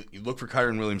 you look for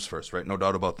Kyren Williams first, right? No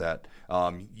doubt about that.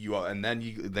 Then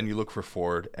you look for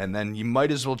Ford, and then you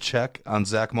might as well check on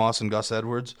Zach Moss and Gus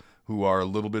Edwards, who are a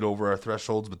little bit over our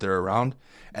thresholds, but they're around.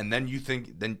 And then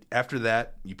then after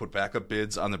that, you put backup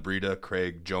bids on the Breida,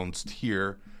 Craig, Jones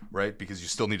tier. Right, because you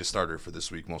still need a starter for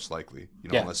this week, most likely.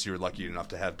 Unless you're lucky enough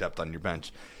to have depth on your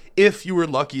bench. If you were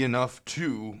lucky enough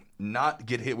to not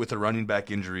get hit with a running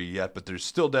back injury yet, but there's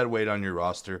still dead weight on your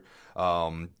roster,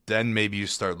 then maybe you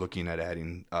start looking at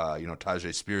adding,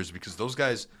 Tajay Spears, because those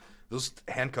guys, those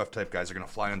handcuff type guys, are going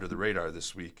to fly under the radar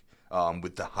this week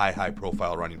with the high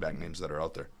profile running back names that are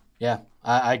out there. Yeah,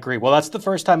 I agree. Well, that's the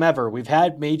first time ever. We've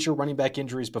had major running back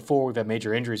injuries before. We've had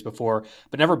major injuries before,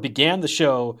 but never began the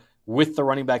show with the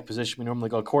running back position. We normally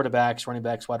go quarterbacks, running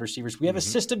backs, wide receivers. We have a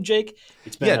system, Jake.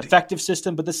 It's been an effective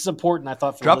system, but this is important, I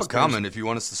thought, for drop a comment if you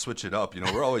want us to switch it up.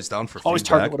 We're always down for always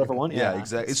feedback. Target whatever one. Yeah,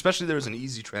 exactly. Especially there's an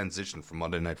easy transition from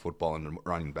Monday Night Football into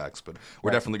running backs, but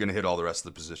we're definitely going to hit all the rest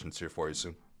of the positions here for you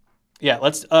soon. Yeah,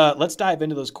 let's dive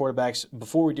into those quarterbacks.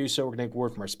 Before we do so, we're going to take a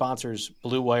word from our sponsors,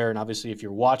 Blue Wire, and obviously if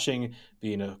you're watching,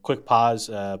 be in a quick pause.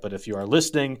 But if you are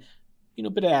listening, a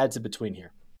bit of ads in between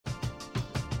here.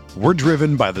 We're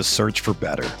driven by the search for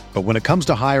better. But when it comes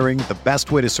to hiring, the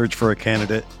best way to search for a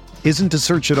candidate isn't to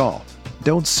search at all.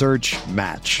 Don't search,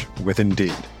 match with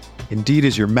Indeed. Indeed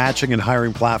is your matching and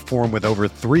hiring platform with over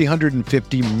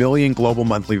 350 million global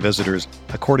monthly visitors,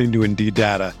 according to Indeed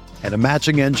data, and a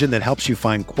matching engine that helps you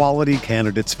find quality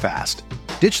candidates fast.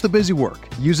 Ditch the busy work.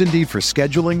 Use Indeed for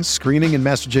scheduling, screening, and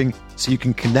messaging so you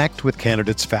can connect with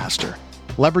candidates faster.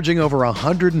 Leveraging over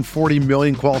 140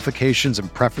 million qualifications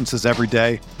and preferences every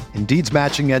day, Indeed's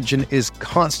matching engine is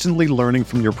constantly learning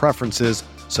from your preferences,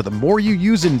 so the more you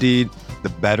use Indeed, the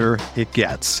better it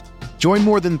gets. Join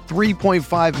more than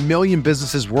 3.5 million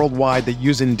businesses worldwide that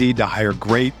use Indeed to hire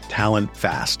great talent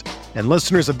fast. And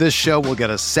listeners of this show will get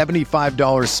a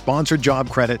 $75 sponsored job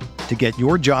credit to get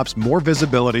your jobs more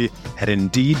visibility at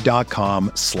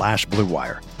Indeed.com/Blue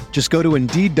Wire. Just go to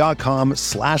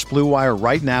Indeed.com/Blue Wire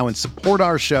right now and support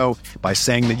our show by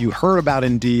saying that you heard about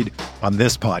Indeed on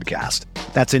this podcast.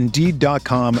 That's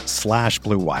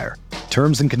Indeed.com/Blue Wire.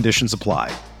 Terms and conditions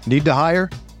apply. Need to hire?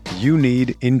 You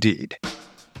need Indeed.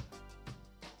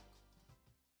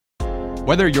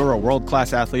 Whether you're a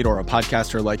world-class athlete or a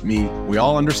podcaster like me, we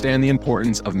all understand the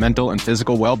importance of mental and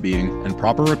physical well-being and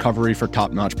proper recovery for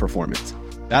top-notch performance.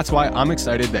 That's why I'm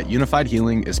excited that Unified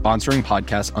Healing is sponsoring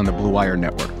podcasts on the Blue Wire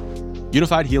Network.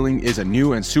 Unified Healing is a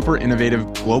new and super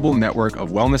innovative global network of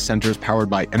wellness centers powered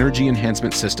by Energy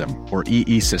Enhancement System, or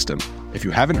EE System. If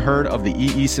you haven't heard of the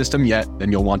EE System yet,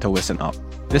 then you'll want to listen up.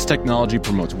 This technology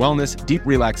promotes wellness, deep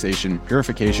relaxation,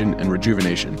 purification, and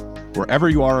rejuvenation. Wherever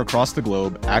you are across the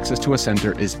globe, access to a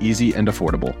center is easy and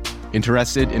affordable.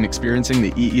 Interested in experiencing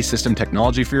the EE System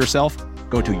technology for yourself?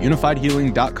 Go to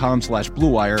unifiedhealing.com/Blue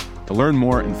Wire to learn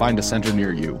more and find a center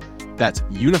near you. That's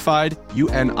unified,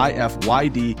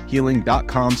 UNIFYD,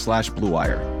 healing.com/Blue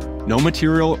Wire. No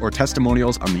material or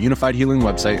testimonials on the Unified Healing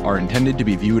website are intended to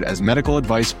be viewed as medical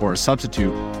advice or a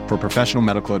substitute for professional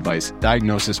medical advice,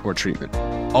 diagnosis, or treatment.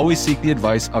 Always seek the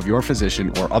advice of your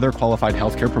physician or other qualified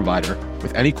healthcare provider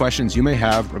with any questions you may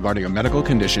have regarding a medical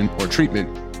condition or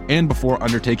treatment and before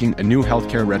undertaking a new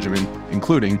healthcare regimen,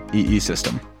 including EE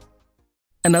System.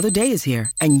 Another day is here,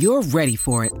 and you're ready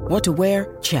for it. What to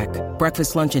wear? Check.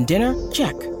 Breakfast, lunch, and dinner?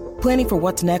 Check. Planning for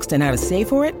what's next and how to save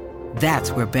for it?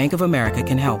 That's where Bank of America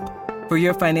can help. For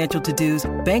your financial to-dos,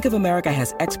 Bank of America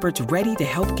has experts ready to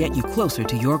help get you closer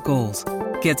to your goals.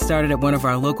 Get started at one of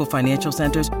our local financial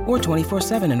centers or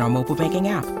 24/7 in our mobile banking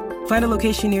app. Find a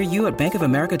location near you at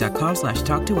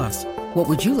bankofamerica.com/talktous. What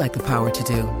would you like the power to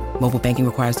do? Mobile banking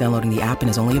requires downloading the app and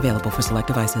is only available for select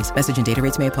devices. Message and data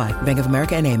rates may apply. Bank of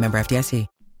America N.A., member FDIC.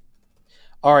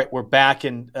 All right, we're back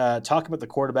and talking about the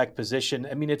quarterback position.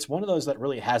 I mean, it's one of those that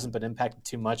really hasn't been impacted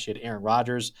too much. You had Aaron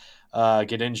Rodgers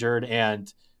get injured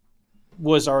and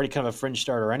was already kind of a fringe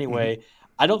starter anyway. Mm-hmm.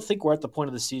 I don't think we're at the point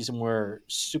of the season where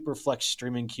super flex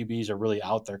streaming QBs are really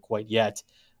out there quite yet.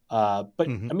 But,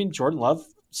 I mean, Jordan Love,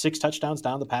 6 touchdowns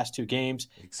down the past 2 games,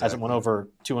 hasn't went over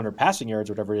 200 passing yards,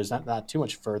 whatever it is, not too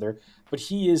much further. But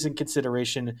he is in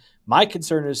consideration. My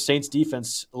concern is Saints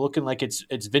defense looking like it's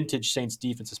vintage Saints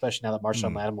defense, especially now that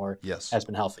Marshawn Lattimore has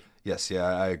been healthy. Yes,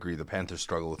 I agree. The Panthers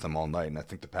struggle with them all night, and I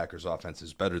think the Packers' offense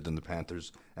is better than the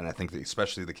Panthers, and I think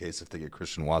especially the case if they get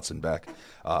Christian Watson back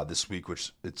this week,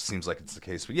 which it seems like it's the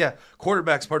case. But yeah,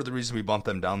 quarterbacks, part of the reason we bumped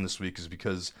them down this week is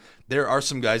because there are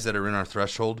some guys that are in our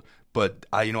threshold. But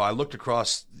I looked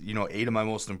across 8 of my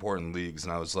most important leagues,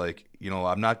 and I was like,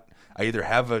 I either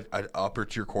have an upper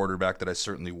tier quarterback that I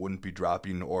certainly wouldn't be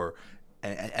dropping,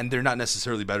 and they're not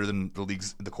necessarily better than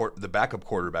the backup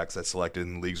quarterbacks I selected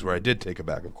in the leagues where I did take a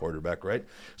backup quarterback, right?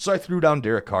 So I threw down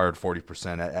Derek Carr at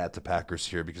 40% at the Packers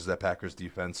here because that Packers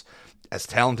defense, as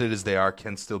talented as they are,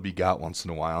 can still be got once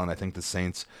in a while, and I think the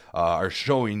Saints are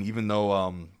showing, even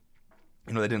though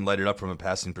they didn't light it up from a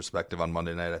passing perspective on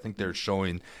Monday night. I think they're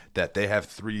showing that they have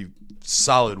 3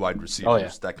 solid wide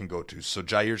receivers that can go to. So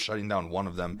Jair shutting down one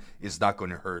of them is not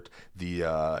going to hurt the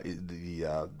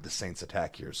Saints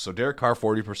attack here. So Derek Carr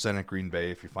 40% at Green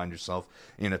Bay if you find yourself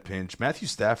in a pinch. Matthew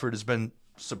Stafford has been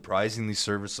surprisingly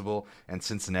serviceable, and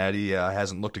Cincinnati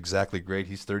hasn't looked exactly great.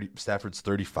 Stafford's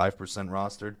 35%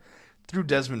 rostered. Threw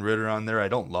Desmond Ridder on there. I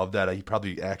don't love that. He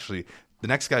probably actually. The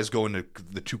next guy's going to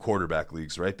the 2 quarterback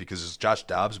leagues, right? Because is Josh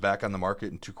Dobbs back on the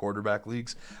market in 2 quarterback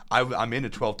leagues? I'm in a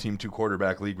 12-team 2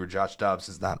 quarterback league where Josh Dobbs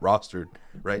is not rostered,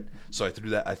 right? So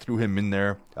I threw him in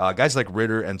there. Guys like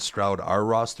Ridder and Stroud are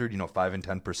rostered, 5 and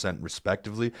 10%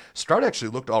 respectively. Stroud actually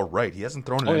looked all right. He hasn't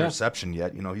thrown an interception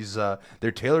yet.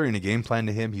 They're tailoring a game plan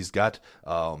to him. He's got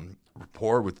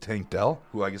rapport with Tank Dell,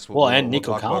 who I guess we'll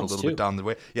Nico talk Collins about a little bit down the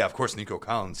way. Yeah, of course, Nico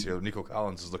Collins. Nico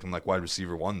Collins is looking like wide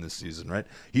receiver 1 this season, right?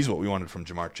 He's what we wanted from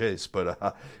Jamar Chase. But,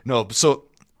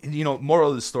 moral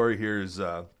of the story here is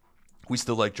We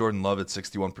still like Jordan Love at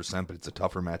 61%, but it's a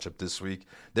tougher matchup this week.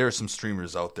 There are some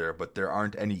streamers out there, but there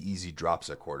aren't any easy drops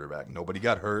at quarterback. Nobody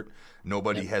got hurt.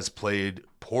 Nobody has played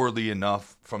poorly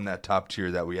enough from that top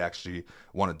tier that we actually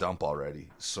want to dump already.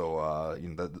 So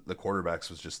the quarterbacks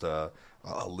was just a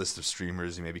list of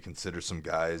streamers. You maybe consider some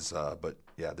guys, but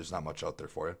yeah, there's not much out there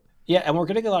for you. Yeah, and we're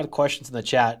getting a lot of questions in the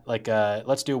chat, like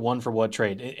let's do one for one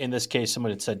trade. In this case,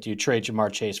 someone had said, do you trade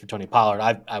Jamar Chase for Tony Pollard?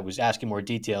 I was asking more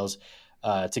details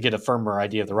to get a firmer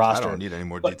idea of the roster. I don't need any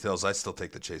more details. I still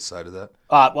take the Chase side of that.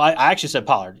 Well, I actually said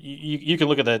Pollard. You can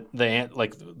look at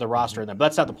the roster in there, but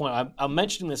that's not the point. I'm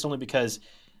mentioning this only because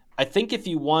I think if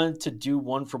you want to do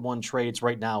one for one trades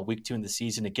right now, week 2 in the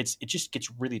season, it just gets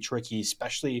really tricky,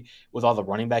 especially with all the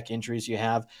running back injuries you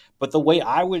have. But the way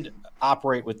I would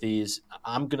operate with these,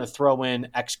 I'm going to throw in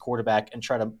X quarterback and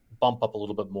try to bump up a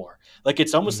little bit more. Like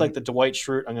it's almost like the Dwight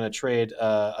Schrute, I'm going to trade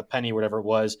a penny, whatever it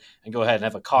was, and go ahead and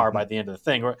have a car by the end of the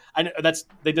thing. Or I know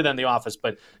they did that in The Office,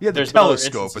 but there's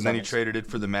telescope, and then he traded it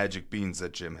for the magic beans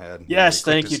that Jim had. Yes,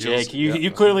 thank you, Jake.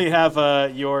 You clearly have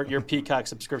your Peacock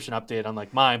subscription update,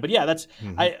 unlike mine. But yeah, that's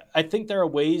I think there are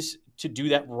ways to do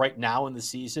that right now in the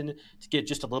season to get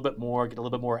just a little bit more, get a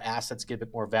little bit more assets, get a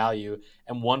bit more value.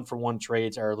 And one for one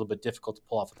trades are a little bit difficult to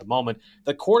pull off at the moment.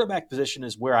 The quarterback position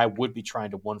is where I would be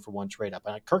trying to one for one trade up.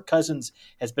 And Kirk Cousins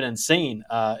has been insane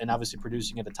and obviously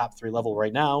producing at the top 3 level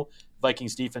right now.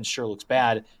 Vikings defense sure looks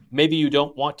bad. Maybe you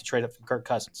don't want to trade up from Kirk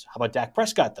Cousins. How about Dak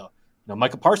Prescott though?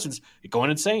 Michael Parsons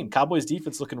going insane. Cowboys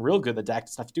defense looking real good. The Dak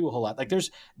doesn't have to do a whole lot. Like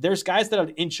there's guys that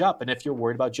would inch up. And if you're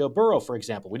worried about Joe Burrow, for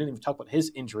example, we didn't even talk about his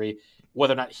injury,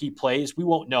 whether or not he plays. We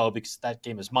won't know because that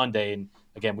game is Monday. And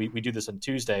again, we do this on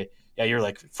Tuesday. Yeah, you're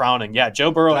like frowning. Yeah,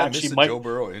 Joe Burrow actually might. Joe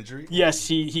Burrow injury? Yes,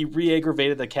 he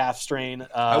re-aggravated the calf strain.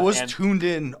 I was tuned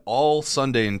in all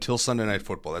Sunday until Sunday Night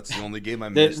Football. That's the only game I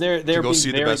missed. They're to go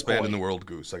see the best coy. band in the world,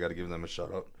 Goose. I got to give them a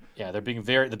shout out. Yeah, the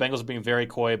Bengals are being very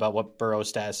coy about what Burrow's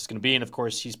status is going to be, and of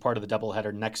course, he's part of the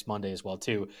doubleheader next Monday as well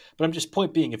too. But I'm just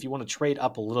point being, if you want to trade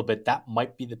up a little bit, that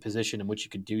might be the position in which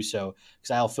you could do so.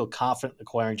 Because I'll feel confident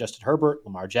acquiring Justin Herbert,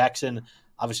 Lamar Jackson,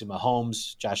 obviously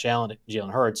Mahomes, Josh Allen,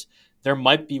 Jalen Hurts. There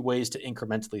might be ways to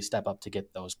incrementally step up to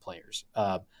get those players.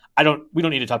 We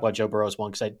don't need to talk about Joe Burrow's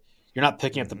one because you're not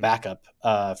picking up the backup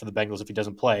for the Bengals if he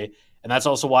doesn't play. And that's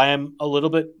also why I'm a little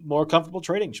bit more comfortable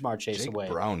trading Jamar Chase away.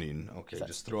 Browning. Okay,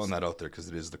 just throwing that out there because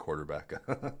it is the quarterback.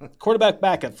 Quarterback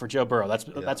backup for Joe Burrow. That's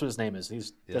what his name is. He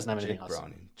doesn't have anything else.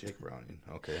 Jake Browning.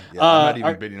 Okay. Yeah, I'm not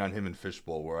even bidding on him in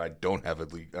Fishbowl where I don't have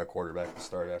a quarterback to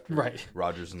start after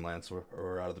Rodgers and Lance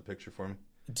were out of the picture for me.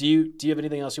 Do you have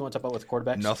anything else you want to talk about with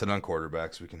quarterbacks? Nothing on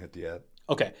quarterbacks. We can hit the ad.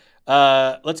 Okay.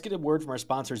 Let's get a word from our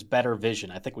sponsors, Better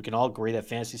Vision. I think we can all agree that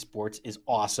fantasy sports is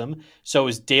awesome. So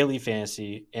is daily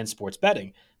fantasy and sports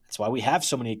betting. That's why we have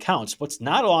so many accounts. What's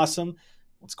not awesome?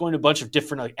 Let's go into a bunch of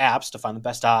different apps to find the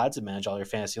best odds and manage all your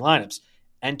fantasy lineups.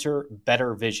 Enter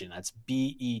Better Vision. That's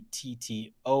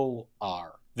BETTOR.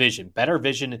 Vision. Better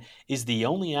Vision is the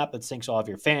only app that syncs all of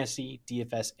your fantasy,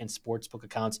 DFS, and sportsbook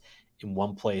accounts in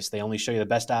one place. They only show you the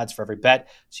best odds for every bet,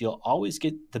 so you'll always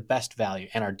get the best value.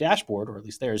 And our dashboard, or at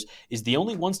least theirs, is the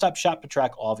only one-stop shop to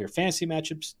track all of your fantasy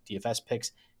matchups, DFS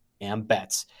picks, and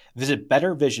bets. Visit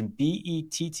Better Vision,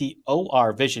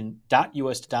 BETTOR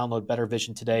Vision.us to download Better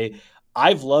Vision today.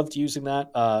 I've loved using that.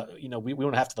 We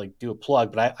don't have to do a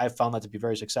plug, but I found that to be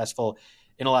very successful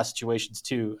in a lot of situations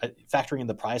too. Factoring in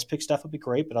the prize pick stuff would be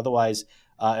great, but otherwise,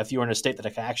 if you're in a state that I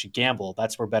can actually gamble,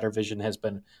 that's where Better Vision has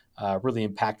been really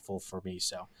impactful for me.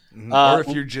 So, or if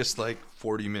you're just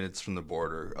 40 minutes from the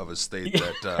border of a state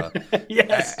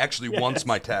that actually wants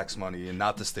my tax money and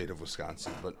not the state of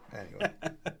Wisconsin. But anyway,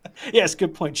 yes,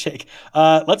 good point, Jake.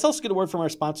 Let's also get a word from our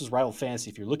sponsors, Rival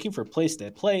Fantasy. If you're looking for a place to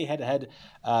play head-to-head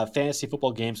fantasy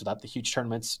football games without the huge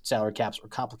tournaments, salary caps, or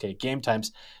complicated game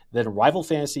times, then Rival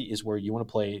Fantasy is where you want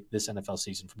to play this NFL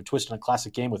season. From a twist on a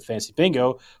classic game with Fantasy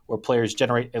Bingo, where players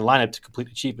generate a lineup to complete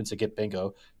achievements and get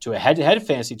bingo, to a head-to-head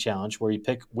fantasy challenge where you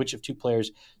pick which of two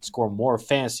players score more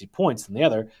fantasy points than the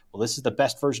other. Well, this is the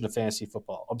best version of fantasy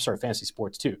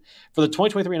sports too. For the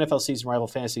 2023 NFL season, Rival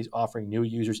Fantasy is offering new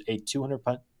users a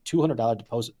 $200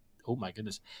 deposit. Oh my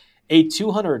goodness. A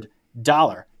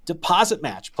 $200 deposit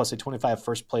match plus a $25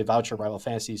 first play voucher. Rival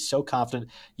Fantasy is so confident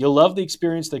you'll love the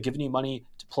experience. They're giving you money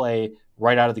to play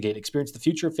right out of the gate. Experience the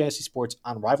future of fantasy sports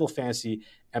on Rival Fantasy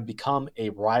and become a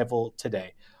rival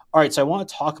today. All right, so I want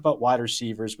to talk about wide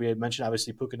receivers. We had mentioned,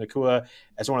 obviously, Puka Nacua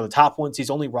as one of the top ones. He's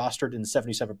only rostered in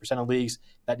 77% of leagues.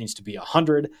 That needs to be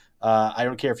 100. I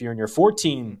don't care if you're in your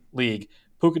 14 league.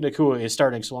 Puka Nacua is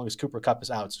starting so long as Cooper Kupp is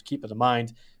out, so keep it in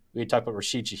mind. We had talked about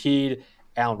Rashid Shaheed,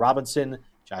 Allen Robinson,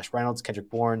 Josh Reynolds, Kendrick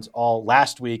Bourne, all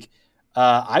last week.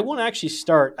 I want to actually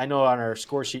start. I know on our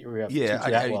score sheet we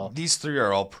have these three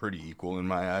are all pretty equal in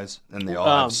my eyes, and they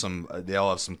all have some. They all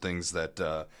have some things that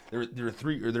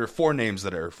there are four names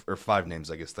that are, or five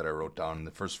names I guess, that I wrote down. And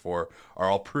the first four are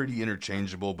all pretty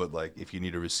interchangeable, but like if you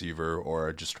need a receiver or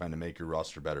are just trying to make your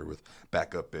roster better with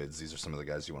backup bids, these are some of the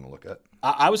guys you want to look at.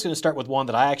 I was going to start with one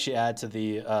that I actually add to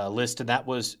the list, and that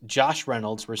was Josh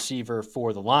Reynolds, receiver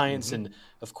for the Lions, and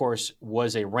of course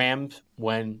was a Ram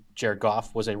when Jared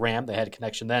Goff was a Ram. They had a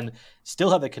connection then,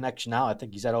 still have a connection now. I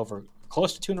think he's at over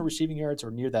close to 200 receiving yards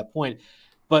or near that point.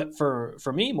 But for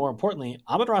me, more importantly,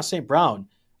 Amon-Ra St. Brown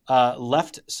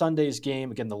left Sunday's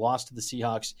game, again, the loss to the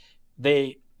Seahawks.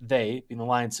 They, being the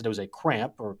Lions, said it was a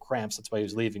cramp or cramps. That's why he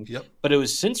was leaving. Yep. But it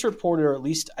was since reported, or at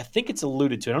least I think it's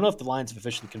alluded to. I don't know if the Lions have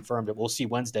officially confirmed it. We'll see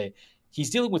Wednesday.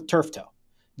 He's dealing with turf toe.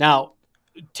 Now,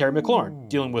 Terry McLaurin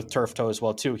dealing with turf toe as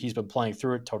well too. He's been playing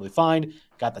through it totally fine.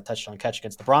 Got the touchdown catch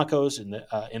against the Broncos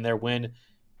in their win.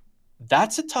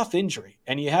 That's a tough injury,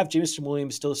 and you have Jameson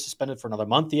Williams still suspended for another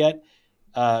month yet.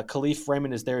 Khalif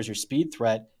Raymond is there as your speed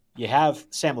threat. You have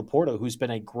Sam Laporta, who's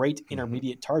been a great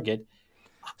intermediate target.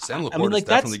 Sam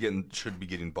Laporta should be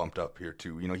getting bumped up here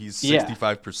too. He's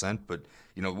 65%, but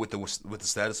with the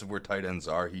status of where tight ends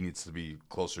are, he needs to be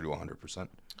closer to 100%.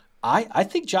 I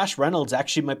think Josh Reynolds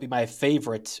actually might be my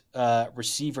favorite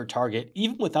receiver target,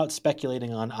 even without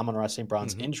speculating on Amon-Ra St.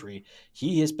 Brown's injury.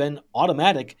 He has been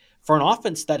automatic for an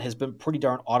offense that has been pretty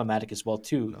darn automatic as well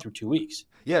too through 2 weeks.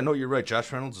 Yeah, no, you're right.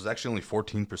 Josh Reynolds is actually only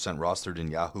 14% rostered in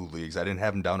Yahoo leagues. I didn't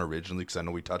have him down originally because I know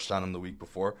we touched on him the week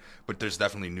before, but there's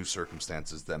definitely new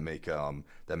circumstances that make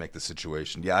the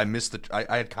situation. Yeah, I missed it.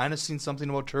 I had kind of seen something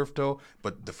about turf toe,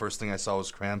 but the first thing I saw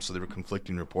was cramps, so there were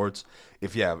conflicting reports.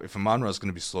 If Amon-Ra is going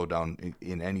to be slowed down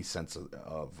in any sense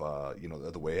of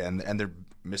the way, and they're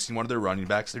missing one of their running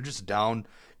backs, they're just down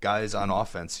guys on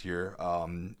offense here,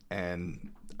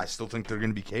 and I still think they're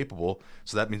going to be capable,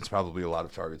 so that means probably a lot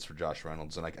of targets for Josh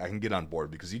Reynolds, and I can get on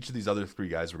board because each of these other three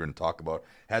guys we're going to talk about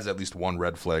has at least one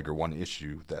red flag or one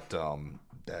issue that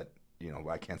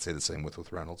I can't say the same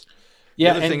with Reynolds.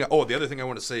 Yeah. The other thing I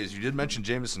want to say is you did mention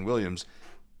Jameson Williams.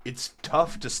 It's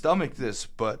tough to stomach this,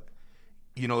 but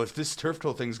if this turf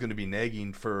toe thing is going to be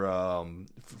nagging for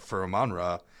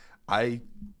Amon-Ra, I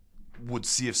would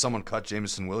see if someone cut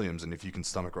Jameson Williams and if you can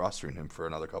stomach rostering him for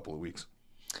another couple of weeks.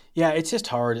 Yeah, it's just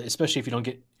hard, especially if you don't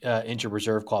get injured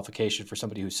reserve qualification for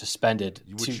somebody who's suspended.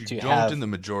 Which you don't have in the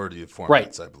majority of formats,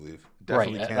 right. I believe.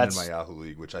 Definitely right. can in my Yahoo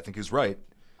league, which I think is right.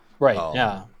 Right,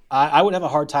 yeah. I would have a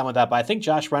hard time with that, but I think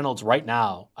Josh Reynolds right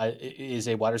now is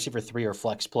a wide receiver 3 or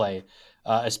flex play,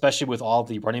 especially with all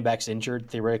the running backs injured.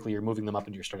 Theoretically, you're moving them up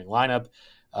into your starting lineup.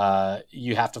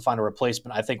 You have to find a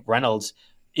replacement. I think Reynolds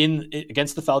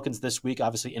against the Falcons this week,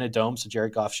 obviously in a dome, so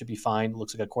Jared Goff should be fine.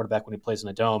 Looks like a quarterback when he plays in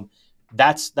a dome.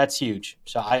 That's huge.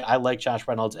 So I like Josh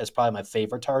Reynolds as probably my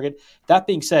favorite target. That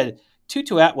being said,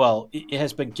 Tutu Atwell it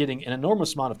has been getting an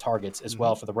enormous amount of targets as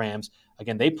well for the Rams.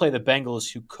 Again, they play the Bengals,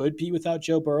 who could be without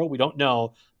Joe Burrow. We don't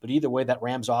know. But either way, that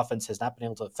Rams offense has not been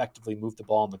able to effectively move the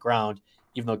ball on the ground,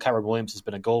 even though Kyron Williams has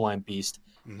been a goal line beast.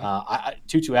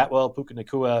 Tutu Atwell, Puka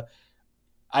Nacua,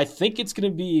 I think it's going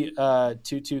to be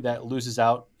Tutu that loses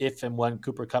out if and when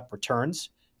Cooper Kupp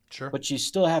returns. Sure. But you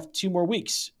still have 2 more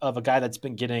weeks of a guy that's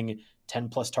been getting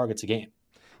 10-plus targets a game.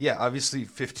 Yeah, obviously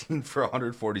 15 for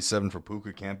 147 for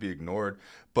Puka can't be ignored.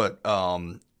 But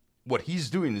what he's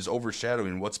doing is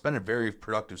overshadowing what's been a very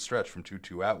productive stretch from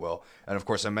Tutu Atwell. And, of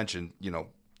course, I mentioned,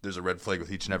 there's a red flag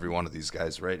with each and every one of these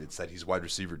guys, right? It's that he's wide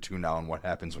receiver 2 now and what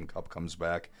happens when Kupp comes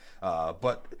back.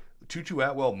 But Tutu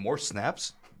Atwell, more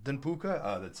snaps than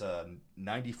Puka. That's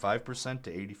 95%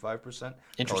 to 85%.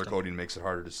 Color coding makes it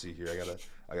harder to see here.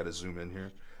 I gotta zoom in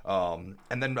here. And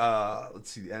then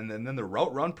let's see, and then the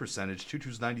route run percentage,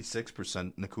 Tutu's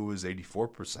 96%, Nakua's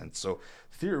 84%. So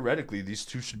theoretically, these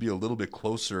two should be a little bit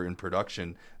closer in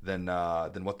production than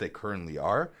what they currently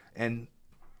are. And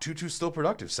Tutu's still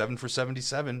productive, 7 for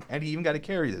 77, and he even got a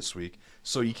carry this week.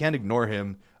 So you can't ignore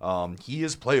him. He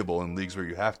is playable in leagues where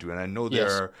you have to, and I know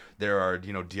there are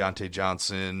Deontay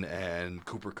Johnson and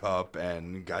Cooper Kupp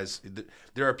and guys.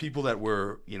 There are people that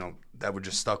were that were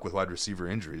just stuck with wide receiver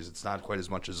injuries. It's not quite as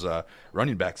much as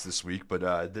running backs this week, but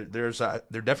there are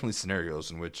definitely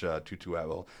scenarios in which Tutu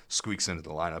Atwell squeaks into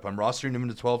the lineup. I'm rostering him in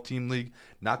a 12-team league,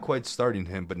 not quite starting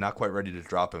him, but not quite ready to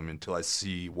drop him until I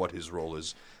see what his role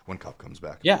is when Kupp comes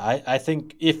back. Yeah, I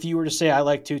think if you were to say I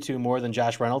like Tutu more than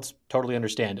Josh Reynolds, totally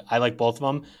understand. I like both of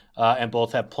them, and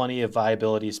both have plenty of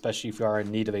viability, especially if you are in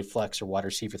need of a flex or wide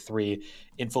receiver 3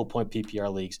 in full point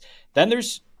PPR leagues. Then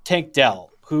there's Tank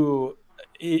Dell, who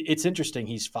it's interesting.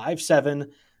 He's 5'7",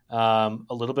 a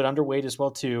little bit underweight as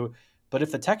well too, But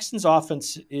if the Texans'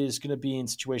 offense is going to be in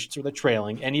situations where they're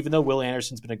trailing, and even though Will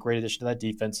Anderson's been a great addition to that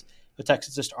defense, the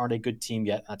Texans just aren't a good team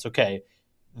yet. That's okay.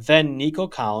 Then Nico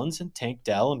Collins and Tank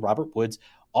Dell and Robert Woods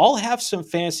all have some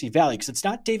fantasy value because it's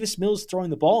not Davis Mills throwing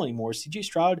the ball anymore. C.J.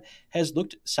 Stroud has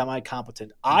looked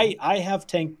semi-competent. I have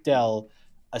Tank Dell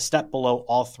a step below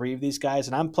all three of these guys,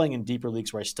 and I'm playing in deeper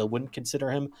leagues where I still wouldn't consider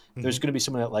him. There's going to be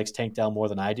someone that likes Tank Dell more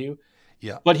than I do.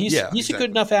 Yeah, but he's exactly. a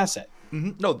good enough asset.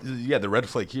 No, the red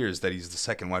flag here is that he's the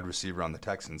second wide receiver on the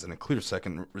Texans and a clear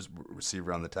second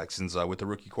receiver on the Texans with the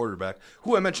rookie quarterback,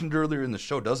 who I mentioned earlier in the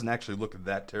show doesn't actually look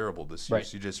that terrible this year. Right.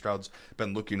 C.J. Stroud's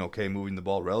been looking okay, moving the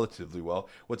ball relatively well.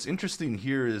 What's interesting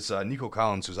here is Nico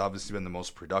Collins, who's obviously been the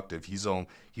most productive.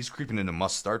 He's creeping into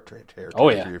must-start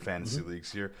territory for your fantasy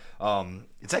leagues here.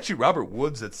 It's actually Robert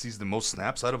Woods that sees the most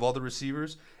snaps out of all the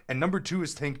receivers, and number 2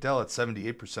 is Tank Dell at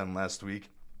 78% last week.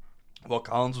 Well,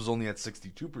 Collins was only at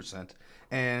 62%.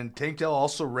 And Tank Dell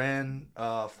also ran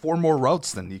 4 more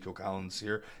routes than Nico Collins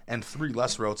here and 3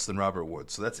 less routes than Robert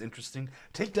Woods. So that's interesting.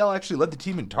 Tank Dell actually led the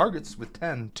team in targets with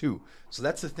 10, too. So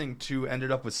that's the thing, too.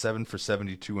 Ended up with 7 for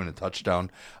 72 and a touchdown.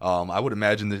 I would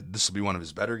imagine that this will be one of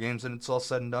his better games when it's all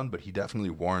said and done, but he definitely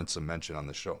warrants a mention on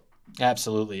the show.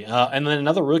 Absolutely. And then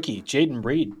another rookie, Jaden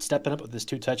Reed, stepping up with his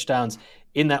 2 touchdowns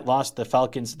in that loss to the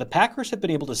Falcons. The Packers have been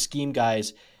able to scheme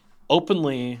guys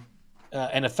openly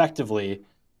and effectively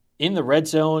in the red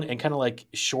zone and kind of like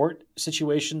short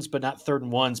situations, but not 3rd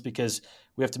and 1s because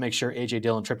we have to make sure A.J.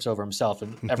 Dillon trips over himself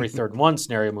in every 3rd and 1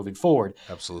 scenario moving forward.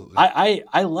 Absolutely.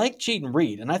 I like Jaden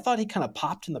Reed, and I thought he kind of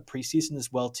popped in the preseason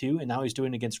as well too, and now he's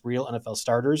doing it against real NFL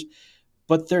starters.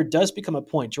 But there does become a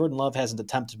point. Jordan Love hasn't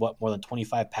attempted, more than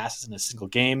 25 passes in a single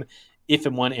game. If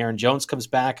and when Aaron Jones comes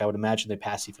back, I would imagine they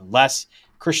pass even less.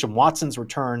 Christian Watson's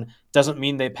return doesn't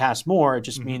mean they pass more. It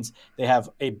just means they have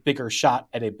a bigger shot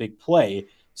at a big play.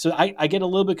 So I get a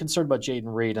little bit concerned about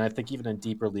Jaden Reed, and I think even in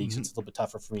deeper leagues, it's a little bit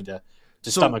tougher for me to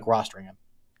stomach rostering him.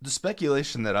 The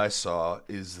speculation that I saw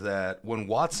is that when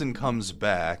Watson comes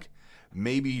back,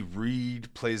 maybe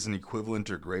Reed plays an equivalent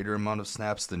or greater amount of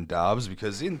snaps than Dobbs,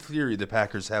 because in theory the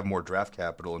Packers have more draft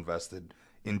capital invested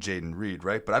in Jaden Reed,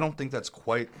 right? But I don't think that's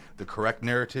quite the correct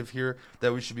narrative here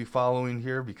that we should be following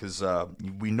here, because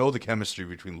we know the chemistry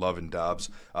between Love and Dobbs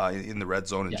in the red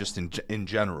zone and just in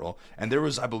general. And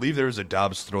I believe there was a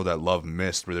Dobbs throw that Love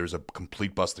missed where there was a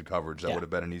complete busted coverage that would have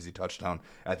been an easy touchdown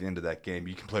at the end of that game.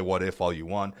 You can play what if all you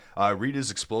want. Reed is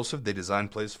explosive. They design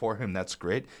plays for him. That's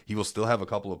great. He will still have a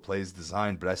couple of plays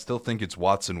designed, but I still think it's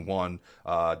Watson 1,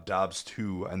 Dobbs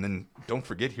 2. And then don't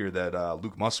forget here that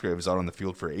Luke Musgrave is out on the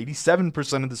field for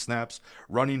 87% of the snaps,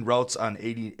 running routes on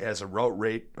 80 as a route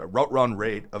run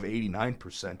rate of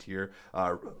 89% here.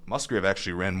 Musgrave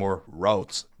actually ran more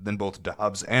routes than both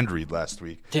Dobbs and Reed last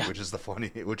week, which is a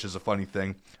funny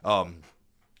thing.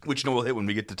 Which we'll hit when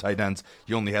we get to tight ends.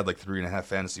 He only had like 3.5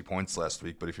 fantasy points last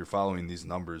week, but if you're following these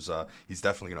numbers, he's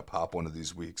definitely going to pop one of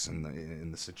these weeks in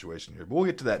the situation here. But we'll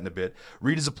get to that in a bit.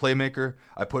 Reed is a playmaker.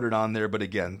 I put it on there, but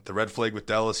again, the red flag with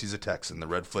Dallas, he's a Texan. The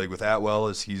red flag with Atwell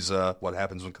is he's what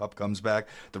happens when Kupp comes back.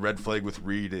 The red flag with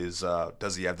Reed is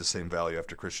does he have the same value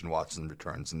after Christian Watson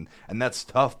returns? And that's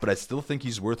tough, but I still think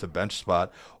he's worth a bench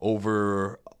spot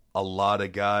over a lot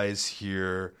of guys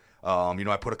here.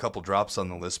 I put a couple drops on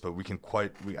the list, but I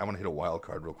want to hit a wild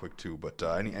card real quick too. But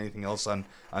anything else on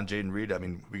Jaden Reed? I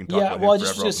mean, we can talk about him forever. I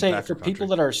just want to say, for people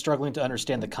that are struggling to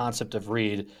understand the concept of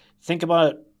Reed, think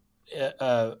about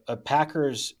a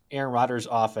Packers Aaron Rodgers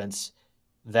offense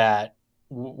that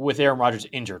with Aaron Rodgers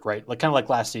injured, right? Like kind of like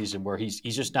last season where he's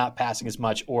just not passing as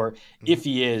much, or if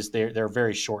he is, they're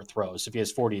very short throws. If he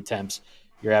has 40 attempts,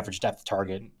 your average depth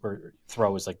target or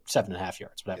throw is like 7.5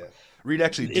 yards, whatever. Yeah. Reed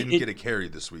actually didn't get a carry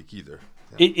this week either.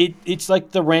 Yeah. It's like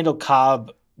the Randall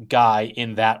Cobb guy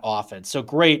in that offense. So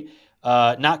great.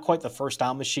 Not quite the first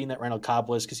down machine that Randall Cobb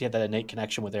was because he had that innate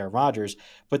connection with Aaron Rodgers,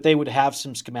 but they would have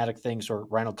some schematic things where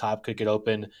Randall Cobb could get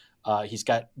open. He's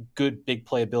got good big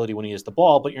playability when he has the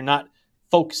ball, but you're not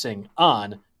focusing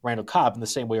on Randall Cobb in the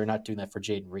same way you're not doing that for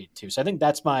Jaden Reed too. So I think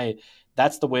that's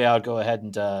the way I would go ahead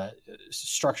and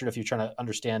structure it if you're trying to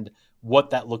understand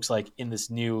what that looks like in this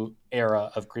new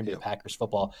era of Green Bay Packers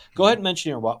football. Go ahead and mention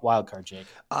your wild card, Jake.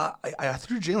 I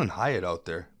threw Jalen Hyatt out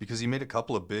there because he made a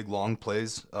couple of big long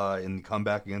plays in the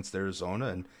comeback against Arizona,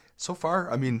 and so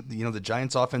far, I mean, the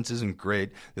Giants' offense isn't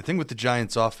great. The thing with the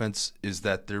Giants' offense is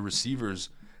that their receivers,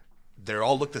 they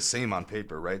all look the same on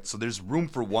paper, right? So there's room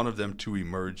for one of them to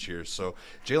emerge here. So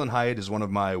Jalen Hyatt is one of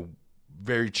my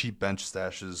very cheap bench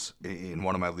stashes in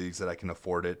one of my leagues that I can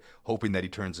afford it, hoping that he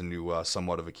turns into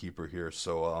somewhat of a keeper here.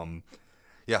 So,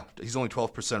 Yeah, he's only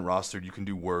 12% rostered. You can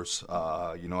do worse.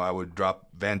 I would drop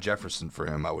Van Jefferson for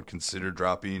him. I would consider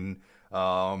dropping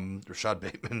Rashad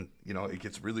Bateman. It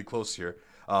gets really close here.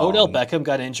 Odell Beckham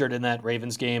got injured in that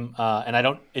Ravens game,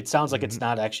 and it sounds like it's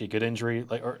not actually a good injury,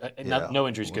 no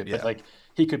injury is good, but like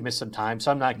he could miss some time. So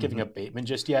I'm not giving up Bateman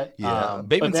just yet. Yeah,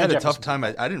 Bateman's had a tough time.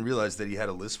 I didn't realize that he had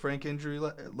a Lisfranc injury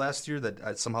last year.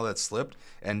 That somehow that slipped,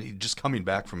 and he just coming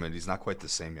back from it, he's not quite the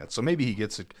same yet. So maybe he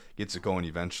gets it going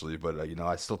eventually. But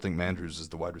I still think Mandrews is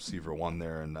the wide receiver one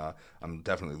there, and I'm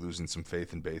definitely losing some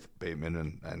faith in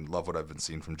Bateman, and love what I've been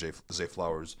seeing from Zay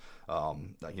Flowers.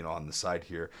 On the side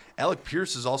here, Alec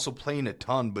Pierce is also playing a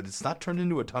ton, but it's not turned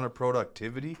into a ton of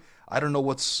productivity. I don't know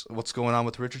what's going on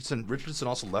with Richardson. Richardson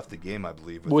also left the game, I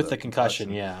believe, with the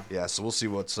concussion. Yeah. So we'll see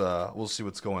what's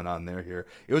going on there. Here,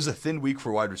 it was a thin week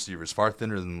for wide receivers, far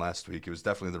thinner than last week. It was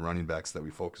definitely the running backs that we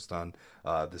focused on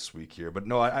this week here. But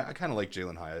no, I kind of like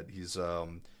Jalen Hyatt.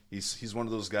 He's one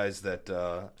of those guys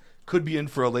that could be in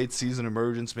for a late season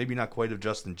emergence. Maybe not quite of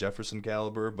Justin Jefferson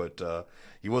caliber, but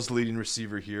he was the leading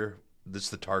receiver here.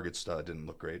 The targets didn't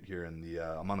look great here, and the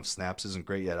amount of snaps isn't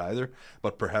great yet either.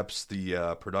 But perhaps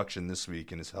the production this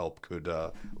week and his help could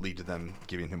lead to them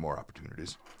giving him more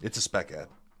opportunities. It's a spec ad.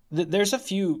 There's a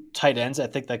few tight ends I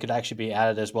think that could actually be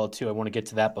added as well too. I want to get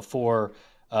to that before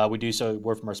we do so.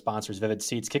 Word from our sponsors, Vivid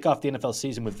Seats. Kick off the NFL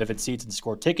season with Vivid Seats and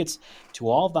score tickets to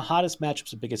all of the hottest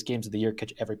matchups and biggest games of the year.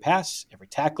 Catch every pass, every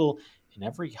tackle, and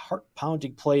every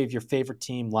heart-pounding play of your favorite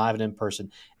team live and in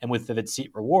person. And with Vivid Seat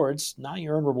Rewards, now you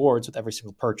earn rewards with every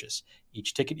single purchase.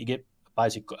 Each ticket you get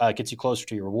gets you closer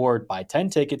to your reward. Buy 10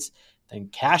 tickets, then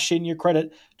cash in your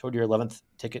credit toward your 11th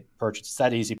ticket purchase. It's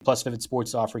that easy. Plus, Vivid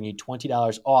Sports is offering you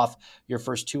 $20 off your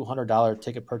first $200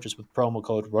 ticket purchase with promo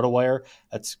code ROTOWIRE.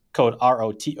 That's code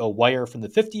ROTO WIRE from the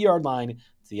 50-yard line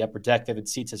to the upper deck. Vivid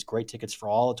Seats has great tickets for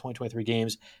all the 2023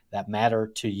 games that matter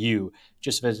to you.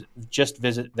 Just visit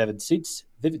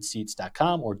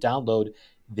vividseats.com or download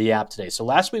the app today. So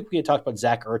last week we had talked about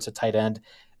Zach Ertz at tight end,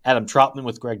 Adam Troutman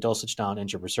with Greg Dulcich now on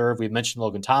injured reserve. We mentioned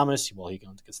Logan Thomas. Well, he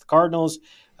goes against the Cardinals.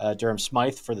 Durham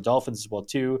Smythe for the Dolphins as well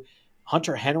too.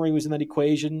 Hunter Henry was in that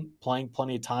equation, playing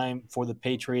plenty of time for the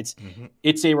Patriots. Mm-hmm.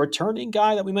 It's a returning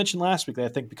guy that we mentioned last week that I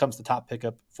think becomes the top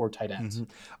pickup for tight ends.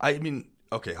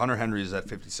 Mm-hmm. Hunter Henry is at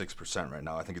 56% right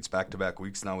now. I think it's back-to-back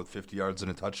weeks now with 50 yards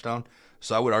and a touchdown.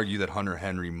 So I would argue that Hunter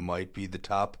Henry might be the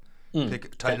top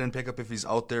tight end pickup if he's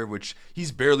out there, which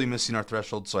he's barely missing our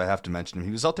threshold, so I have to mention him.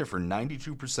 He was out there for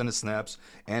 92% of snaps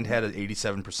and had an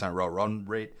 87% route run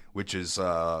rate, which is,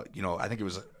 I think it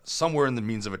was somewhere in the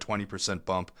means of a 20%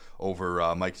 bump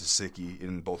over Mike Gesicki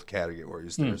in both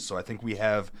categories there. So I think we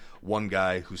have one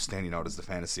guy who's standing out as the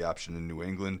fantasy option in New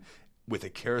England. With a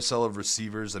carousel of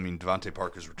receivers, Devontae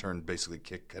Parker's returned basically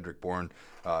kicked Kendrick Bourne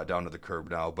down to the curb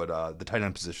now, but the tight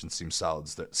end position seems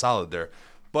solid there.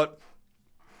 But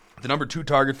the number 2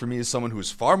 target for me is someone who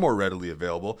is far more readily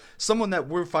available, someone that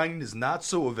we're finding is not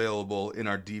so available in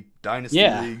our deep dynasty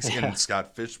leagues, in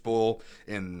Scott Fishbowl,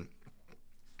 in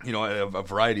a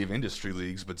variety of industry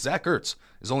leagues. But Zach Ertz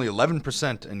is only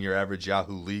 11% in your average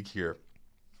Yahoo league here.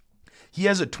 He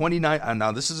has a 29.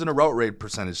 Now this isn't a route rate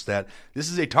percentage stat.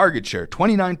 This is a target share.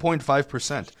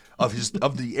 29.5%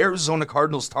 of the Arizona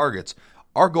Cardinals targets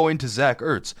are going to Zach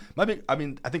Ertz. I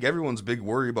think everyone's big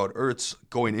worry about Ertz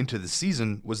going into the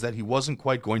season was that he wasn't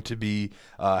quite going to be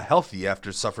healthy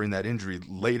after suffering that injury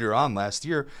later on last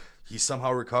year. He's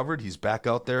somehow recovered. He's back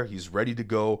out there. He's ready to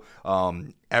go,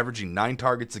 averaging 9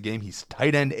 targets a game. He's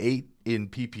tight end 8 in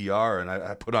PPR, and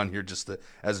I put on here just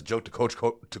as a joke to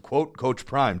quote Coach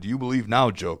Prime. Do you believe now,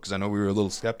 Joe? Because I know we were a little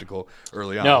skeptical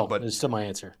early on. No, but it's still my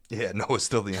answer. Yeah, no, it's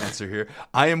still the answer here.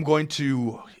 I am going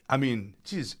to.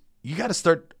 You got to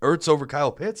start Ertz over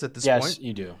Kyle Pitts at this point. Yes,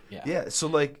 you do. Yeah. Yeah. So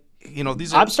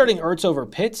these are. I'm starting Ertz over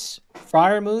Pitts,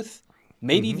 Freiermuth,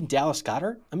 maybe even Dallas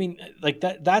Goedert.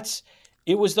 That's.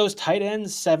 It was those tight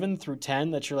ends 7 through 10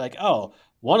 that you're like, oh,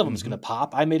 one of them is going to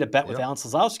pop. I made a bet with Alan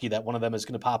Slazowski that one of them is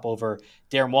going to pop over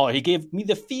Darren Waller. He gave me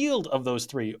the field of those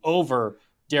 3 over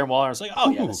Darren Waller. I was like,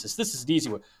 oh yeah, this is an easy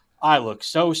one. I look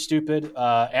so stupid.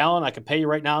 Alan, I can pay you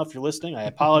right now if you're listening. I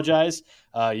apologize.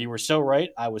 You were so right.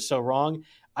 I was so wrong.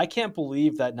 I can't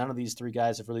believe that none of these 3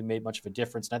 guys have really made much of a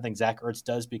difference. And I think Zach Ertz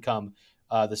does become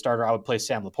the starter. I would play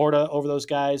Sam Laporta over those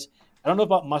guys. I don't know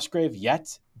about Musgrave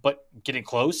yet, but getting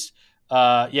close.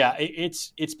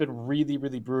 It's been really,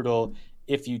 really brutal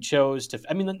if you chose to.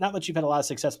 Not that you've had a lot of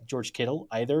success with George Kittle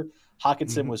either.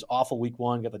 Hawkinson was awful week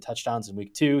 1, got the touchdowns in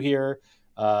week 2 here.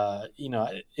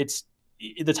 It's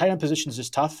the tight end position is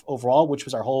just tough overall, which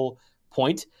was our whole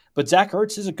point. But Zach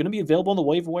Ertz is going to be available on the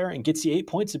waiver wire and gets you 8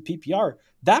 points in PPR.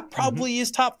 That probably is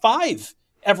top 5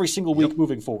 every single week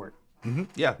moving forward.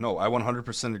 Yeah, no, I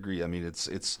 100% agree. I mean,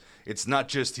 it's not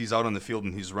just he's out on the field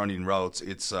and he's running routes.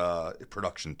 It's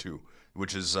production too,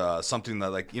 which is something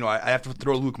that, like, I have to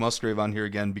throw Luke Musgrave on here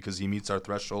again because he meets our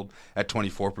threshold at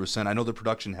 24%. I know the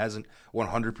production hasn't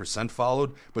 100%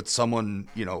 followed, but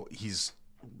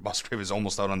Musgrave is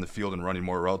almost out on the field and running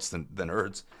more routes than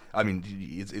Ertz. I mean,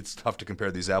 it's tough to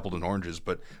compare these apples and oranges,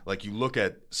 but like you look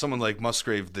at someone like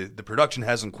Musgrave, the production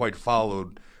hasn't quite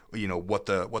followed what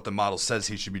the model says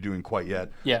he should be doing quite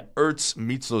yet. Yeah. Ertz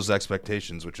meets those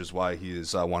expectations, which is why he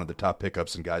is one of the top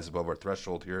pickups and guys above our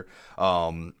threshold here.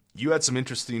 You had some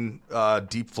interesting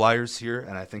deep flyers here,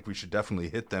 and I think we should definitely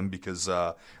hit them because,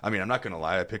 I'm not going to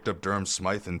lie. I picked up Durham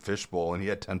Smythe in Fishbowl, and he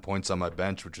had 10 points on my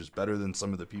bench, which is better than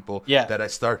some of the people that I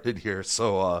started here.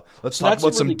 So let's talk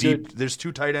about some deep. There's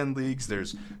 2 tight end leagues.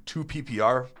 There's 2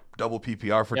 PPR, double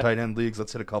PPR for tight end leagues.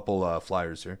 Let's hit a couple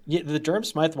flyers here. Yeah, the Durham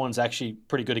Smythe one's actually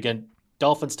pretty good. Again,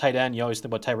 Dolphins tight end, you always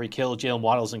think about Tyreek Hill. Jalen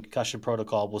Waddle's in concussion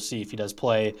protocol. We'll see if he does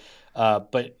play.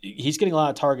 But he's getting a lot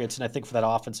of targets, and I think for that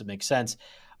offense it makes sense.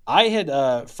 I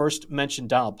had first mentioned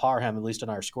Donald Parham, at least on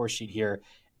our score sheet here,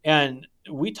 and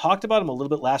we talked about him a little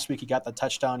bit last week. He got the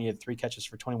touchdown. He had 3 catches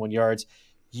for 21 yards.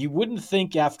 You wouldn't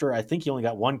think after, I think he only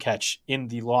got 1 catch in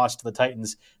the loss to the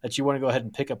Titans, that you want to go ahead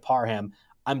and pick up Parham.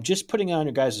 I'm just putting it on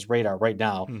your guys' radar right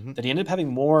now that he ended up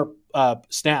having more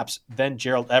snaps than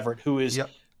Gerald Everett, who is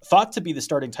thought to be the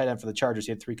starting tight end for the Chargers.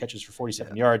 He had 3 catches for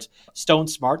 47 yards. Stone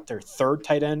Smart, their third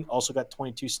tight end, also got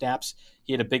 22 snaps.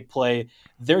 He had a big play.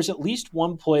 There's at least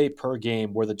 1 play per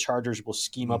game where the Chargers will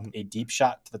scheme up a deep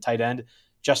shot to the tight end.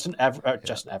 Justin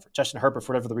Herbert,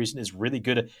 for whatever the reason, is really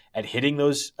good at hitting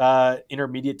those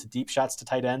intermediate to deep shots to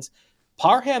tight ends.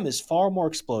 Parham is far more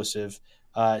explosive.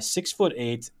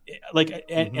 6'8",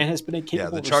 and has been a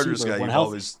capable the Chargers receiver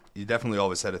guy. You definitely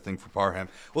always had a thing for Parham.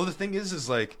 Well, the thing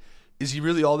is he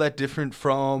really all that different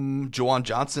from Juwan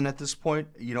Johnson at this point?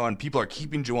 And people are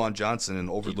keeping Juwan Johnson and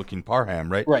overlooking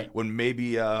Parham, right? Right. When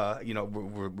maybe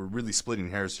we're really splitting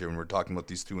hairs here when we're talking about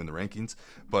these 2 in the rankings,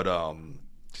 but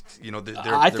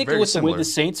I think very with similar. The way the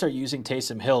Saints are using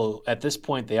Taysom Hill at this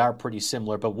point, they are pretty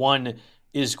similar. But one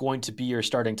is going to be your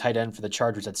starting tight end for the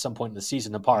Chargers at some point in the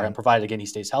season, and Parham, provided again he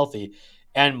stays healthy,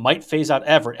 and might phase out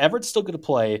Everett. Everett's still going to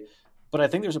play, but I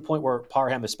think there's a point where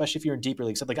Parham, especially if you're in deeper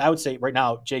leagues, like I would say right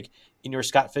now, Jake, in your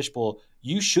Scott Fishbowl,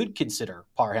 you should consider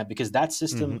Parham because that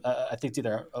system, I think it's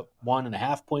either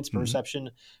 1.5 points per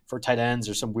reception for tight ends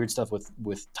or some weird stuff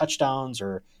with touchdowns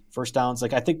or first downs.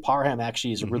 Like I think Parham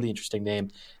actually is a really interesting name.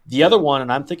 The other one, and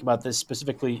I'm thinking about this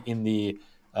specifically in the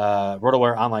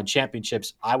RotoWire Online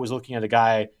Championships, I was looking at a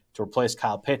guy to replace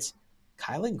Kyle Pitts.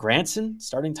 Kylan Granson,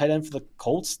 starting tight end for the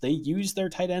Colts. They use their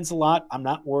tight ends a lot. I'm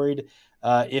not worried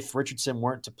if Richardson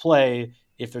weren't to play,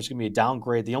 if there's going to be a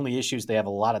downgrade. The only issue is they have a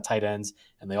lot of tight ends,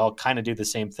 and they all kind of do the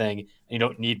same thing. And you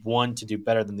don't need one to do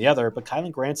better than the other. But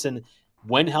Kylan Granson,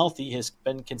 when healthy, has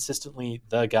been consistently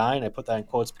the guy, and I put that in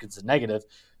quotes because it's a negative,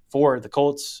 for the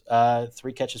Colts.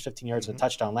 3 catches, 15 yards, and a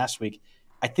touchdown last week.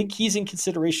 I think he's in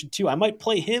consideration too. I might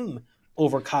play him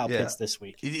over Kyle Pitts this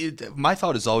week. My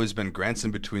thought has always been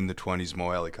Granson between the 20s,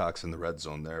 Mo Alley-Cox in the red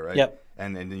zone there, right? Yep.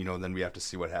 And then we have to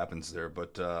see what happens there.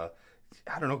 But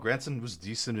I don't know. Granson was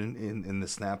decent in the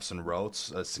snaps and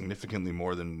routes, significantly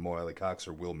more than Mo Alley-Cox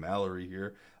or Will Mallory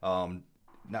here.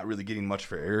 Not really getting much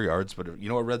for air yards, but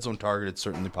a red zone target, it's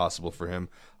certainly possible for him.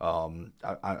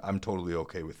 I'm totally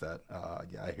okay with that.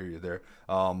 I hear you there.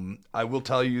 I will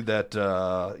tell you that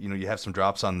you have some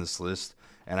drops on this list,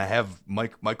 and I have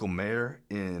Michael Mayer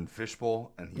in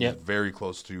Fishbowl, and he's very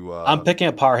close to. I'm picking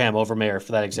up Parham over Mayer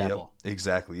for that example. Yep,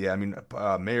 exactly. Yeah, I mean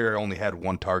Mayer only had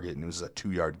 1 target, and it was a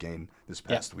 2-yard gain this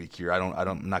past week here.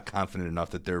 I'm not confident enough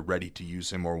that they're ready to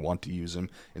use him or want to use him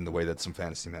in the way that some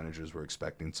fantasy managers were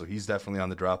expecting. So he's definitely on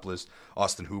the drop list.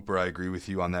 Austin Hooper, I agree with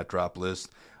you on that drop list.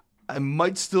 I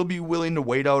might still be willing to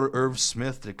wait out Irv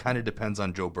Smith. It kind of depends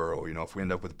on Joe Burrow. If we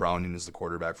end up with Browning as the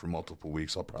quarterback for multiple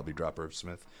weeks, I'll probably drop Irv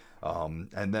Smith.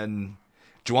 And then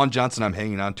Juwan Johnson I'm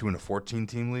hanging on to in a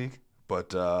 14-team league,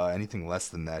 but anything less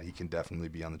than that, he can definitely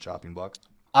be on the chopping block.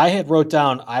 I had wrote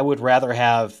down I would rather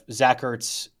have Zach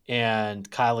Ertz and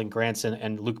Kylan Granson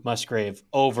and Luke Musgrave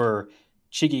over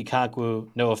Chigi Okonkwo,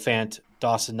 Noah Fant,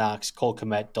 Dawson Knox, Cole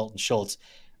Kmet, Dalton Schultz.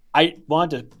 I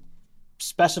wanted to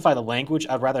specify the language.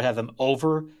 I'd rather have them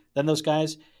over than those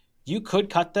guys. You could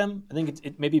cut them. I think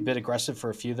it may be a bit aggressive for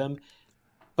a few of them,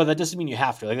 but that doesn't mean you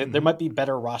have to. There might be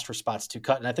better roster spots to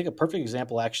cut. And I think a perfect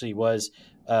example actually was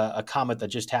a comment that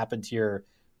just happened here.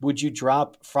 Would you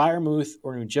drop Freiermuth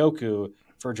or Njoku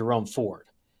for Jerome Ford?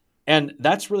 And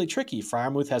that's really tricky.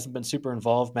 Freiermuth hasn't been super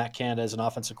involved. Matt Canada as an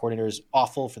offensive coordinator is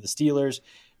awful for the Steelers.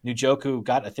 Njoku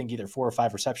got, I think, either 4 or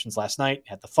 5 receptions last night,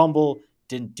 had the fumble,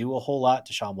 didn't do a whole lot.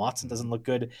 Deshaun Watson doesn't look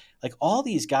good. Like all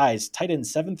these guys, tight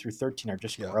ends 7 through 13 are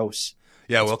just gross.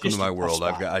 Yeah, It's welcome to just my a tough world.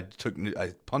 spot.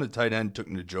 I punted tight end, took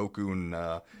Njoku and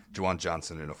Juwan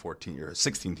Johnson in a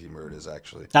 16-teamer it is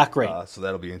actually. Not great. So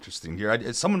that'll be interesting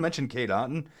here. Someone mentioned Cade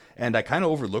Otton, and I kind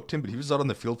of overlooked him, but he was out on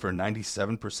the field for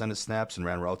 97% of snaps and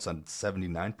ran routes on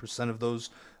 79% of those,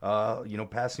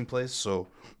 passing plays. So,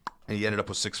 and he ended up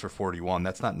with 6 for 41.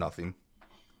 That's not nothing.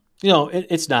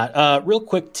 It's not. Real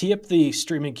quick, tee up the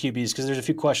streaming QBs because there's a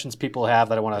few questions people have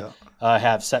that I want to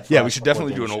have set for us. Yeah, we should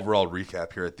definitely do an overall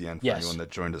recap here at the end for anyone that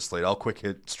joined us late. I'll quick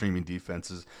hit streaming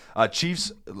defenses.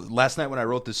 Chiefs, last night when I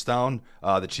wrote this down,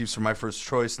 the Chiefs were my first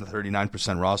choice in the 39%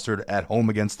 rostered at home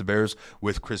against the Bears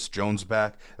with Chris Jones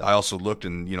back. I also looked,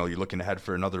 and you're looking ahead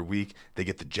for another week. They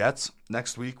get the Jets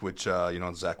next week, which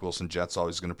Zach Wilson Jets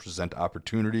always going to present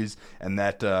opportunities, and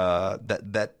that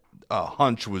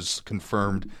hunch was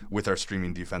confirmed with our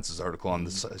streaming defenses article on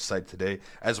the site today,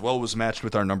 as well was matched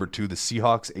with our number 2, the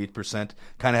Seahawks, 8%.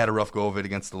 Kind of had a rough go of it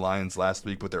against the Lions last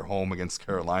week, but they're home against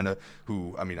Carolina,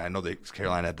 who, I know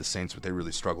Carolina had the Saints, but they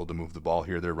really struggled to move the ball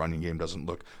here. Their running game doesn't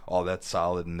look all that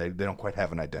solid, and they don't quite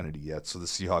have an identity yet, so the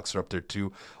Seahawks are up there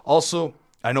too. Also,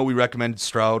 I know we recommended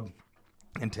Stroud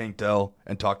and Tank Dell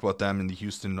and talked about them in the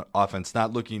Houston offense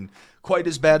not looking quite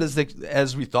as bad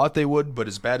as we thought they would, but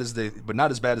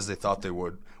not as bad as they thought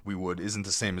we would isn't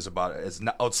the same as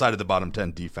outside of the bottom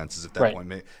 10 defenses, if that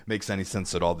point makes any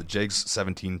sense at all. The Jags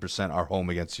 17% are home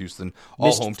against Houston. All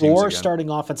missed home teams 4 again. starting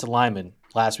offensive linemen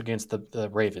last week against the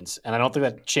Ravens, and I don't think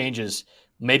that changes.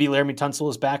 Maybe Laramie Tunsil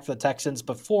is back for the Texans,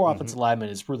 but 4 offensive linemen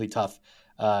is really tough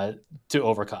to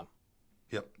overcome.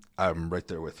 Yep, I'm right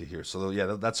there with you here. So,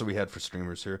 yeah, that's what we had for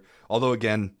streamers here. Although,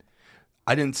 again,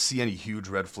 I didn't see any huge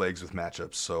red flags with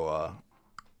matchups, so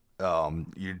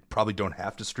you probably don't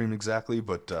have to stream exactly.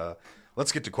 But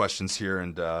let's get to questions here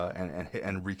and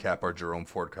recap our Jerome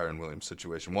Ford, Kyron Williams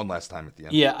situation one last time at the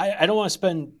end. Yeah, I don't want to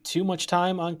spend too much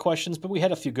time on questions, but we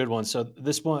had a few good ones. So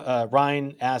this one,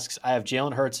 Ryan asks, I have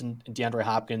Jalen Hurts and DeAndre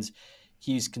Hopkins.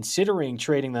 He's considering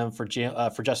trading them for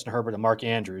Justin Herbert and Mark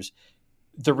Andrews.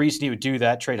 The reason he would do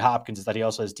that, trade Hopkins, is that he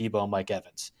also has Debo and Mike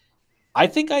Evans. I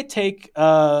think I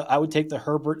would take the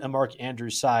Herbert and Mark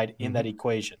Andrews side in that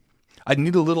equation. I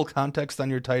need a little context on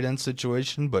your tight end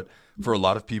situation, but for a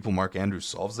lot of people, Mark Andrews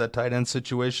solves that tight end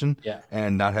situation. Yeah.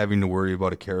 And not having to worry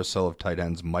about a carousel of tight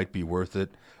ends might be worth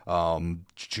it.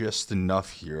 Just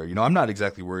enough here. I'm not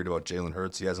exactly worried about Jalen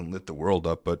Hurts. He hasn't lit the world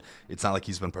up, but it's not like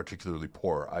he's been particularly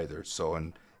poor either. So,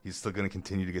 and he's still going to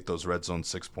continue to get those red zone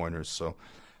 6-pointers. So,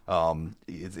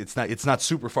 it's not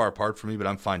super far apart for me, but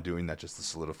I'm fine doing that just to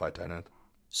solidify tight end.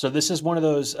 So this is one of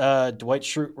those Dwight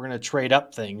Schrute, we're going to trade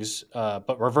up things,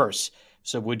 but reverse.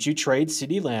 So would you trade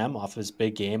CeeDee Lamb off his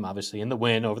big game, obviously in the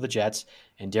win over the Jets,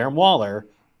 and Darren Waller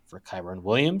for Kyron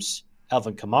Williams,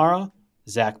 Alvin Kamara,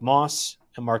 Zach Moss,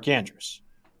 and Mark Andrews?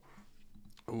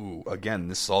 Ooh, again,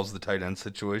 this solves the tight end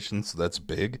situation, so that's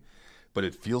big. But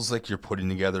it feels like you're putting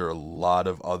together a lot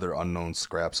of other unknown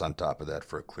scraps on top of that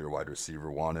for a clear wide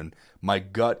receiver one. And my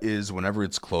gut is whenever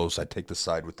it's close, I take the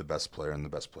side with the best player, and the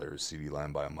best player is CeeDee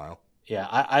Lamb by a mile. Yeah,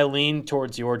 I lean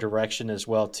towards your direction as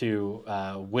well, too,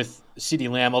 with CeeDee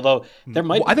Lamb, although there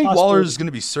might be I think Waller is going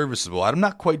to be serviceable. I'm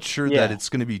not quite sure that it's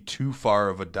going to be too far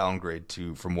of a downgrade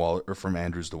from Waller or from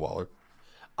Andrews to Waller.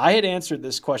 I had answered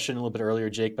this question a little bit earlier,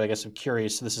 Jake, but I guess I'm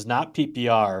curious. So this is not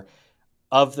PPR.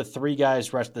 Of the 3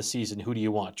 guys rest of the season, who do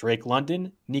you want? Drake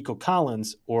London, Nico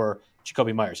Collins, or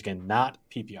Jacoby Myers? Again, not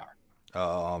PPR.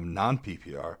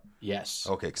 Non-PPR. Yes.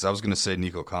 Okay, because I was going to say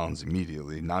Nico Collins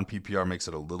immediately. Non-PPR makes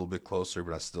it a little bit closer,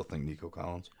 but I still think Nico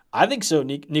Collins. I think so,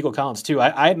 Nico Collins, too.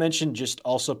 I mentioned just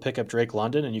also pick up Drake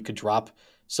London, and you could drop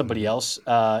somebody else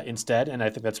instead, and I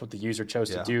think that's what the user chose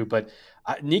to do. But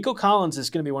Nico Collins is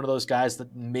going to be one of those guys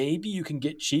that maybe you can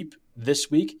get cheap this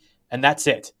week, and that's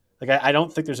it. Like I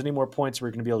don't think there's any more points where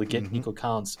you're going to be able to get Nico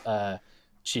Collins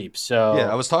cheap. So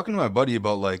yeah, I was talking to my buddy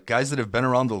about like guys that have been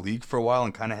around the league for a while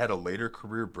and kind of had a later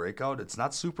career breakout. It's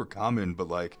not super common, but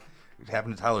like it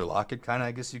happened to Tyler Lockett, kind of,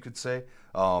 I guess you could say.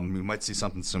 We might see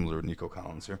something similar with Nico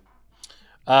Collins here.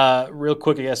 Real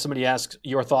quick, I guess somebody asks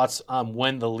your thoughts on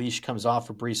when the leash comes off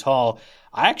for Breece Hall.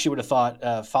 I actually would have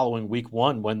thought following week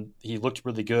 1 when he looked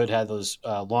really good, had those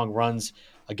long runs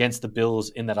against the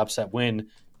Bills in that upset win,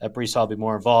 that Breece Hall will be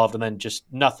more involved, and then just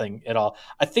nothing at all.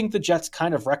 I think the Jets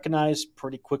kind of recognized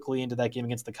pretty quickly into that game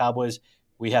against the Cowboys,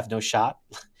 we have no shot.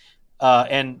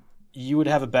 And you would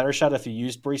have a better shot if you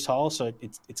used Breece Hall, so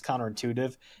it's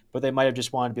counterintuitive. But they might have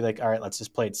just wanted to be like, all right, let's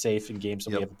just play it safe in games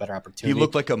that we have a better opportunity. He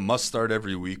looked like a must-start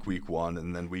every week 1,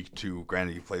 and then week 2,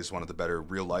 granted, he plays one of the better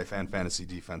real-life and fantasy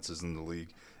defenses in the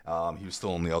league. He was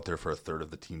still only out there for a third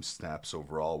of the team's snaps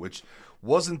overall, which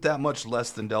wasn't that much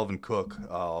less than Dalvin Cook,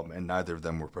 and neither of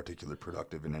them were particularly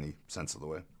productive in any sense of the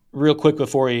way. Real quick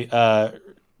before we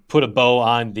put a bow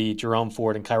on the Jerome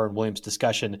Ford and Kyren Williams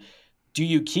discussion, do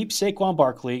you keep Saquon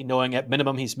Barkley, knowing at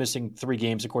minimum he's missing 3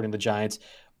 games according to the Giants,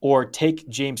 or take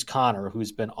James Conner,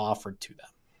 who's been offered to them?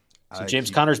 So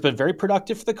James Conner's been very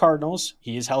productive for the Cardinals.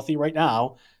 He is healthy right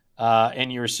now,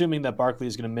 and you're assuming that Barkley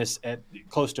is going to miss at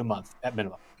close to a month at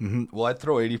minimum. Mm-hmm. Well, I'd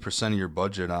throw 80% of your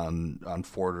budget on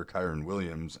Ford or Kyren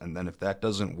Williams, and then if that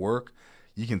doesn't work,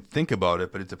 you can think about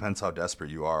it, but it depends how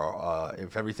desperate you are.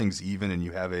 If everything's even and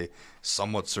you have a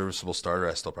somewhat serviceable starter,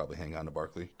 I still probably hang on to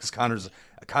Barkley because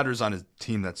Conner's on a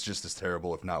team that's just as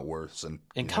terrible, if not worse.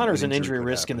 And Conner's an injury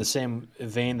risk in the same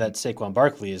vein that Saquon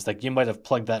Barkley is. Like, you might have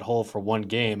plugged that hole for one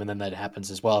game, and then that happens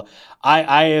as well.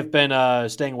 I have been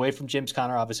staying away from James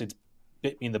Conner. Obviously, it's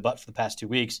bit me in the butt for the past 2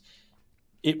 weeks.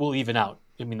 It will even out.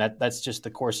 I mean, that's just the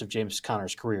course of James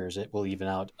Conner's career. Is it will even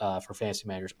out for fantasy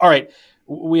managers. All right,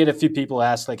 we had a few people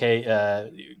ask, like, hey,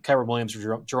 Kyren Williams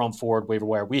or Jerome Ford, waiver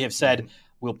wire. We have said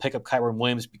we'll pick up Kyren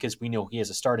Williams because we know he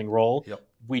has a starting role. Yep.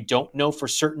 We don't know for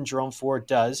certain Jerome Ford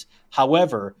does.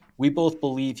 However, we both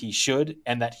believe he should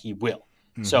and that he will.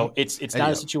 Mm-hmm. So it's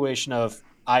not a situation of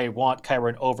I want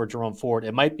Kyren over Jerome Ford.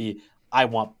 It might be I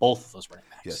want both of those running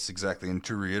backs. Yes, exactly. And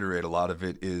to reiterate, a lot of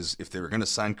it is if they were going to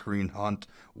sign Kareem Hunt,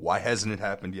 why hasn't it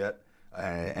happened yet?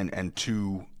 And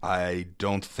 2, I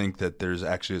don't think that there's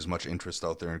actually as much interest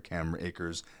out there in Cam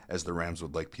Akers as the Rams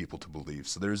would like people to believe.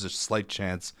 So there's a slight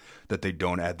chance that they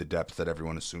don't add the depth that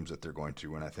everyone assumes that they're going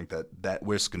to. And I think that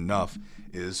risk enough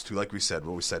is to, like we said,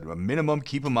 a minimum,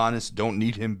 keep him honest, don't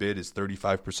need him bid is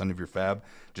 35% of your fab,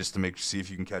 just to see if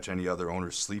you can catch any other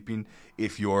owners sleeping.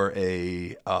 If you're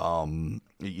a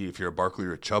Barkley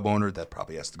or a Chubb owner, that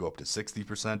probably has to go up to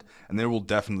 60%. And there will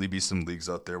definitely be some leagues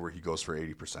out there where he goes for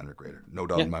 80% or greater, no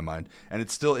doubt in my mind. And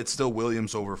it's still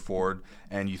Williams over Ford.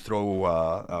 And you throw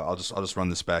I'll just run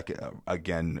this back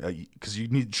again because you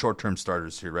need short-term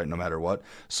starters here, right? No matter what.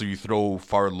 So you throw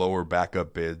far lower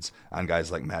backup bids on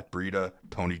guys like Matt Breida,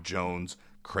 Tony Jones,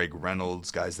 Craig Reynolds,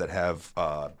 guys that have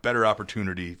better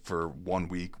opportunity for 1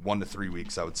 week, 1 to 3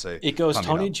 weeks, I would say. It goes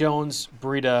Tony Jones,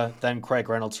 Breida, then Craig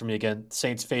Reynolds for me again.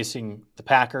 Saints facing the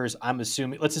Packers. Let's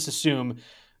just assume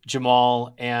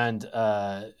Jamal and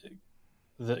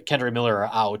Kendra Miller are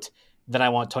out. Then I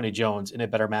want Tony Jones in a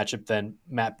better matchup than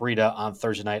Matt Breida on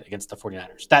Thursday night against the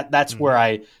 49ers. That's where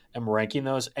I am ranking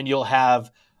those. And you'll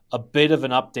have a bit of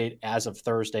an update as of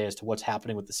Thursday as to what's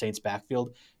happening with the Saints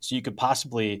backfield. So you could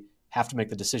possibly have to make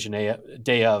the decision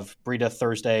day of Breida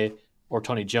Thursday or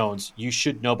Tony Jones. You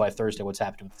should know by Thursday what's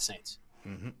happening with the Saints.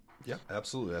 Mm-hmm. Yeah,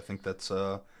 absolutely. I think that's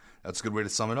a good way to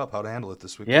sum it up, how to handle it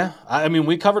this week. Yeah, I mean,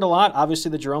 we covered a lot.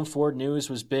 Obviously, the Jerome Ford news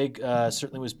was big,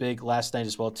 certainly was big last night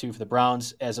as well, too, for the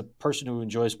Browns. As a person who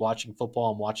enjoys watching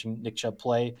football and watching Nick Chubb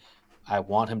play, I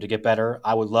want him to get better.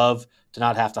 I would love to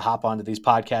not have to hop onto these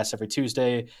podcasts every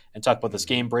Tuesday and talk about this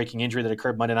game-breaking injury that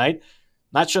occurred Monday night.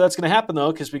 Not sure that's going to happen,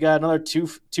 though, because we got another two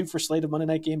for slate of Monday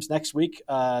night games next week.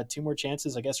 2 more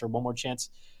chances, I guess, or 1 more chance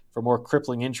for more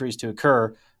crippling injuries to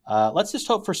occur. Let's just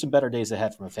hope for some better days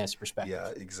ahead from a fantasy perspective.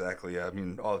 Yeah, exactly. I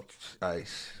mean,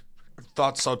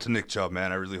 thoughts out to Nick Chubb,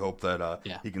 man. I really hope that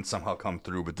he can somehow come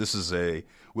through. But this is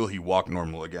will he walk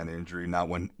normal again injury, not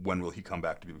when will he come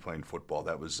back to be playing football.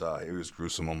 That was it was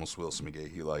gruesome, almost Wilson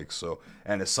McGahee-like. So,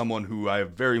 and as someone who I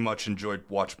have very much enjoyed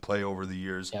watch play over the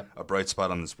years, a bright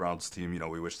spot on this Browns team,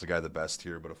 we wish the guy the best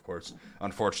here. But of course,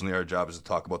 unfortunately, our job is to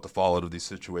talk about the fallout of these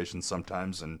situations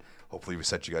sometimes, and hopefully we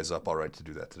set you guys up all right to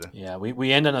do that today. Yeah,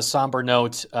 we end on a somber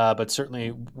note, but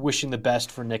certainly wishing the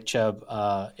best for Nick Chubb.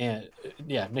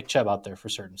 Nick Chubb out there for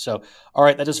certain. So, all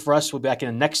right, that is for us. We'll be back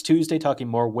in next Tuesday talking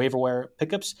more waiver wire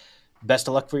pickups. Best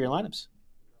of luck for your lineups.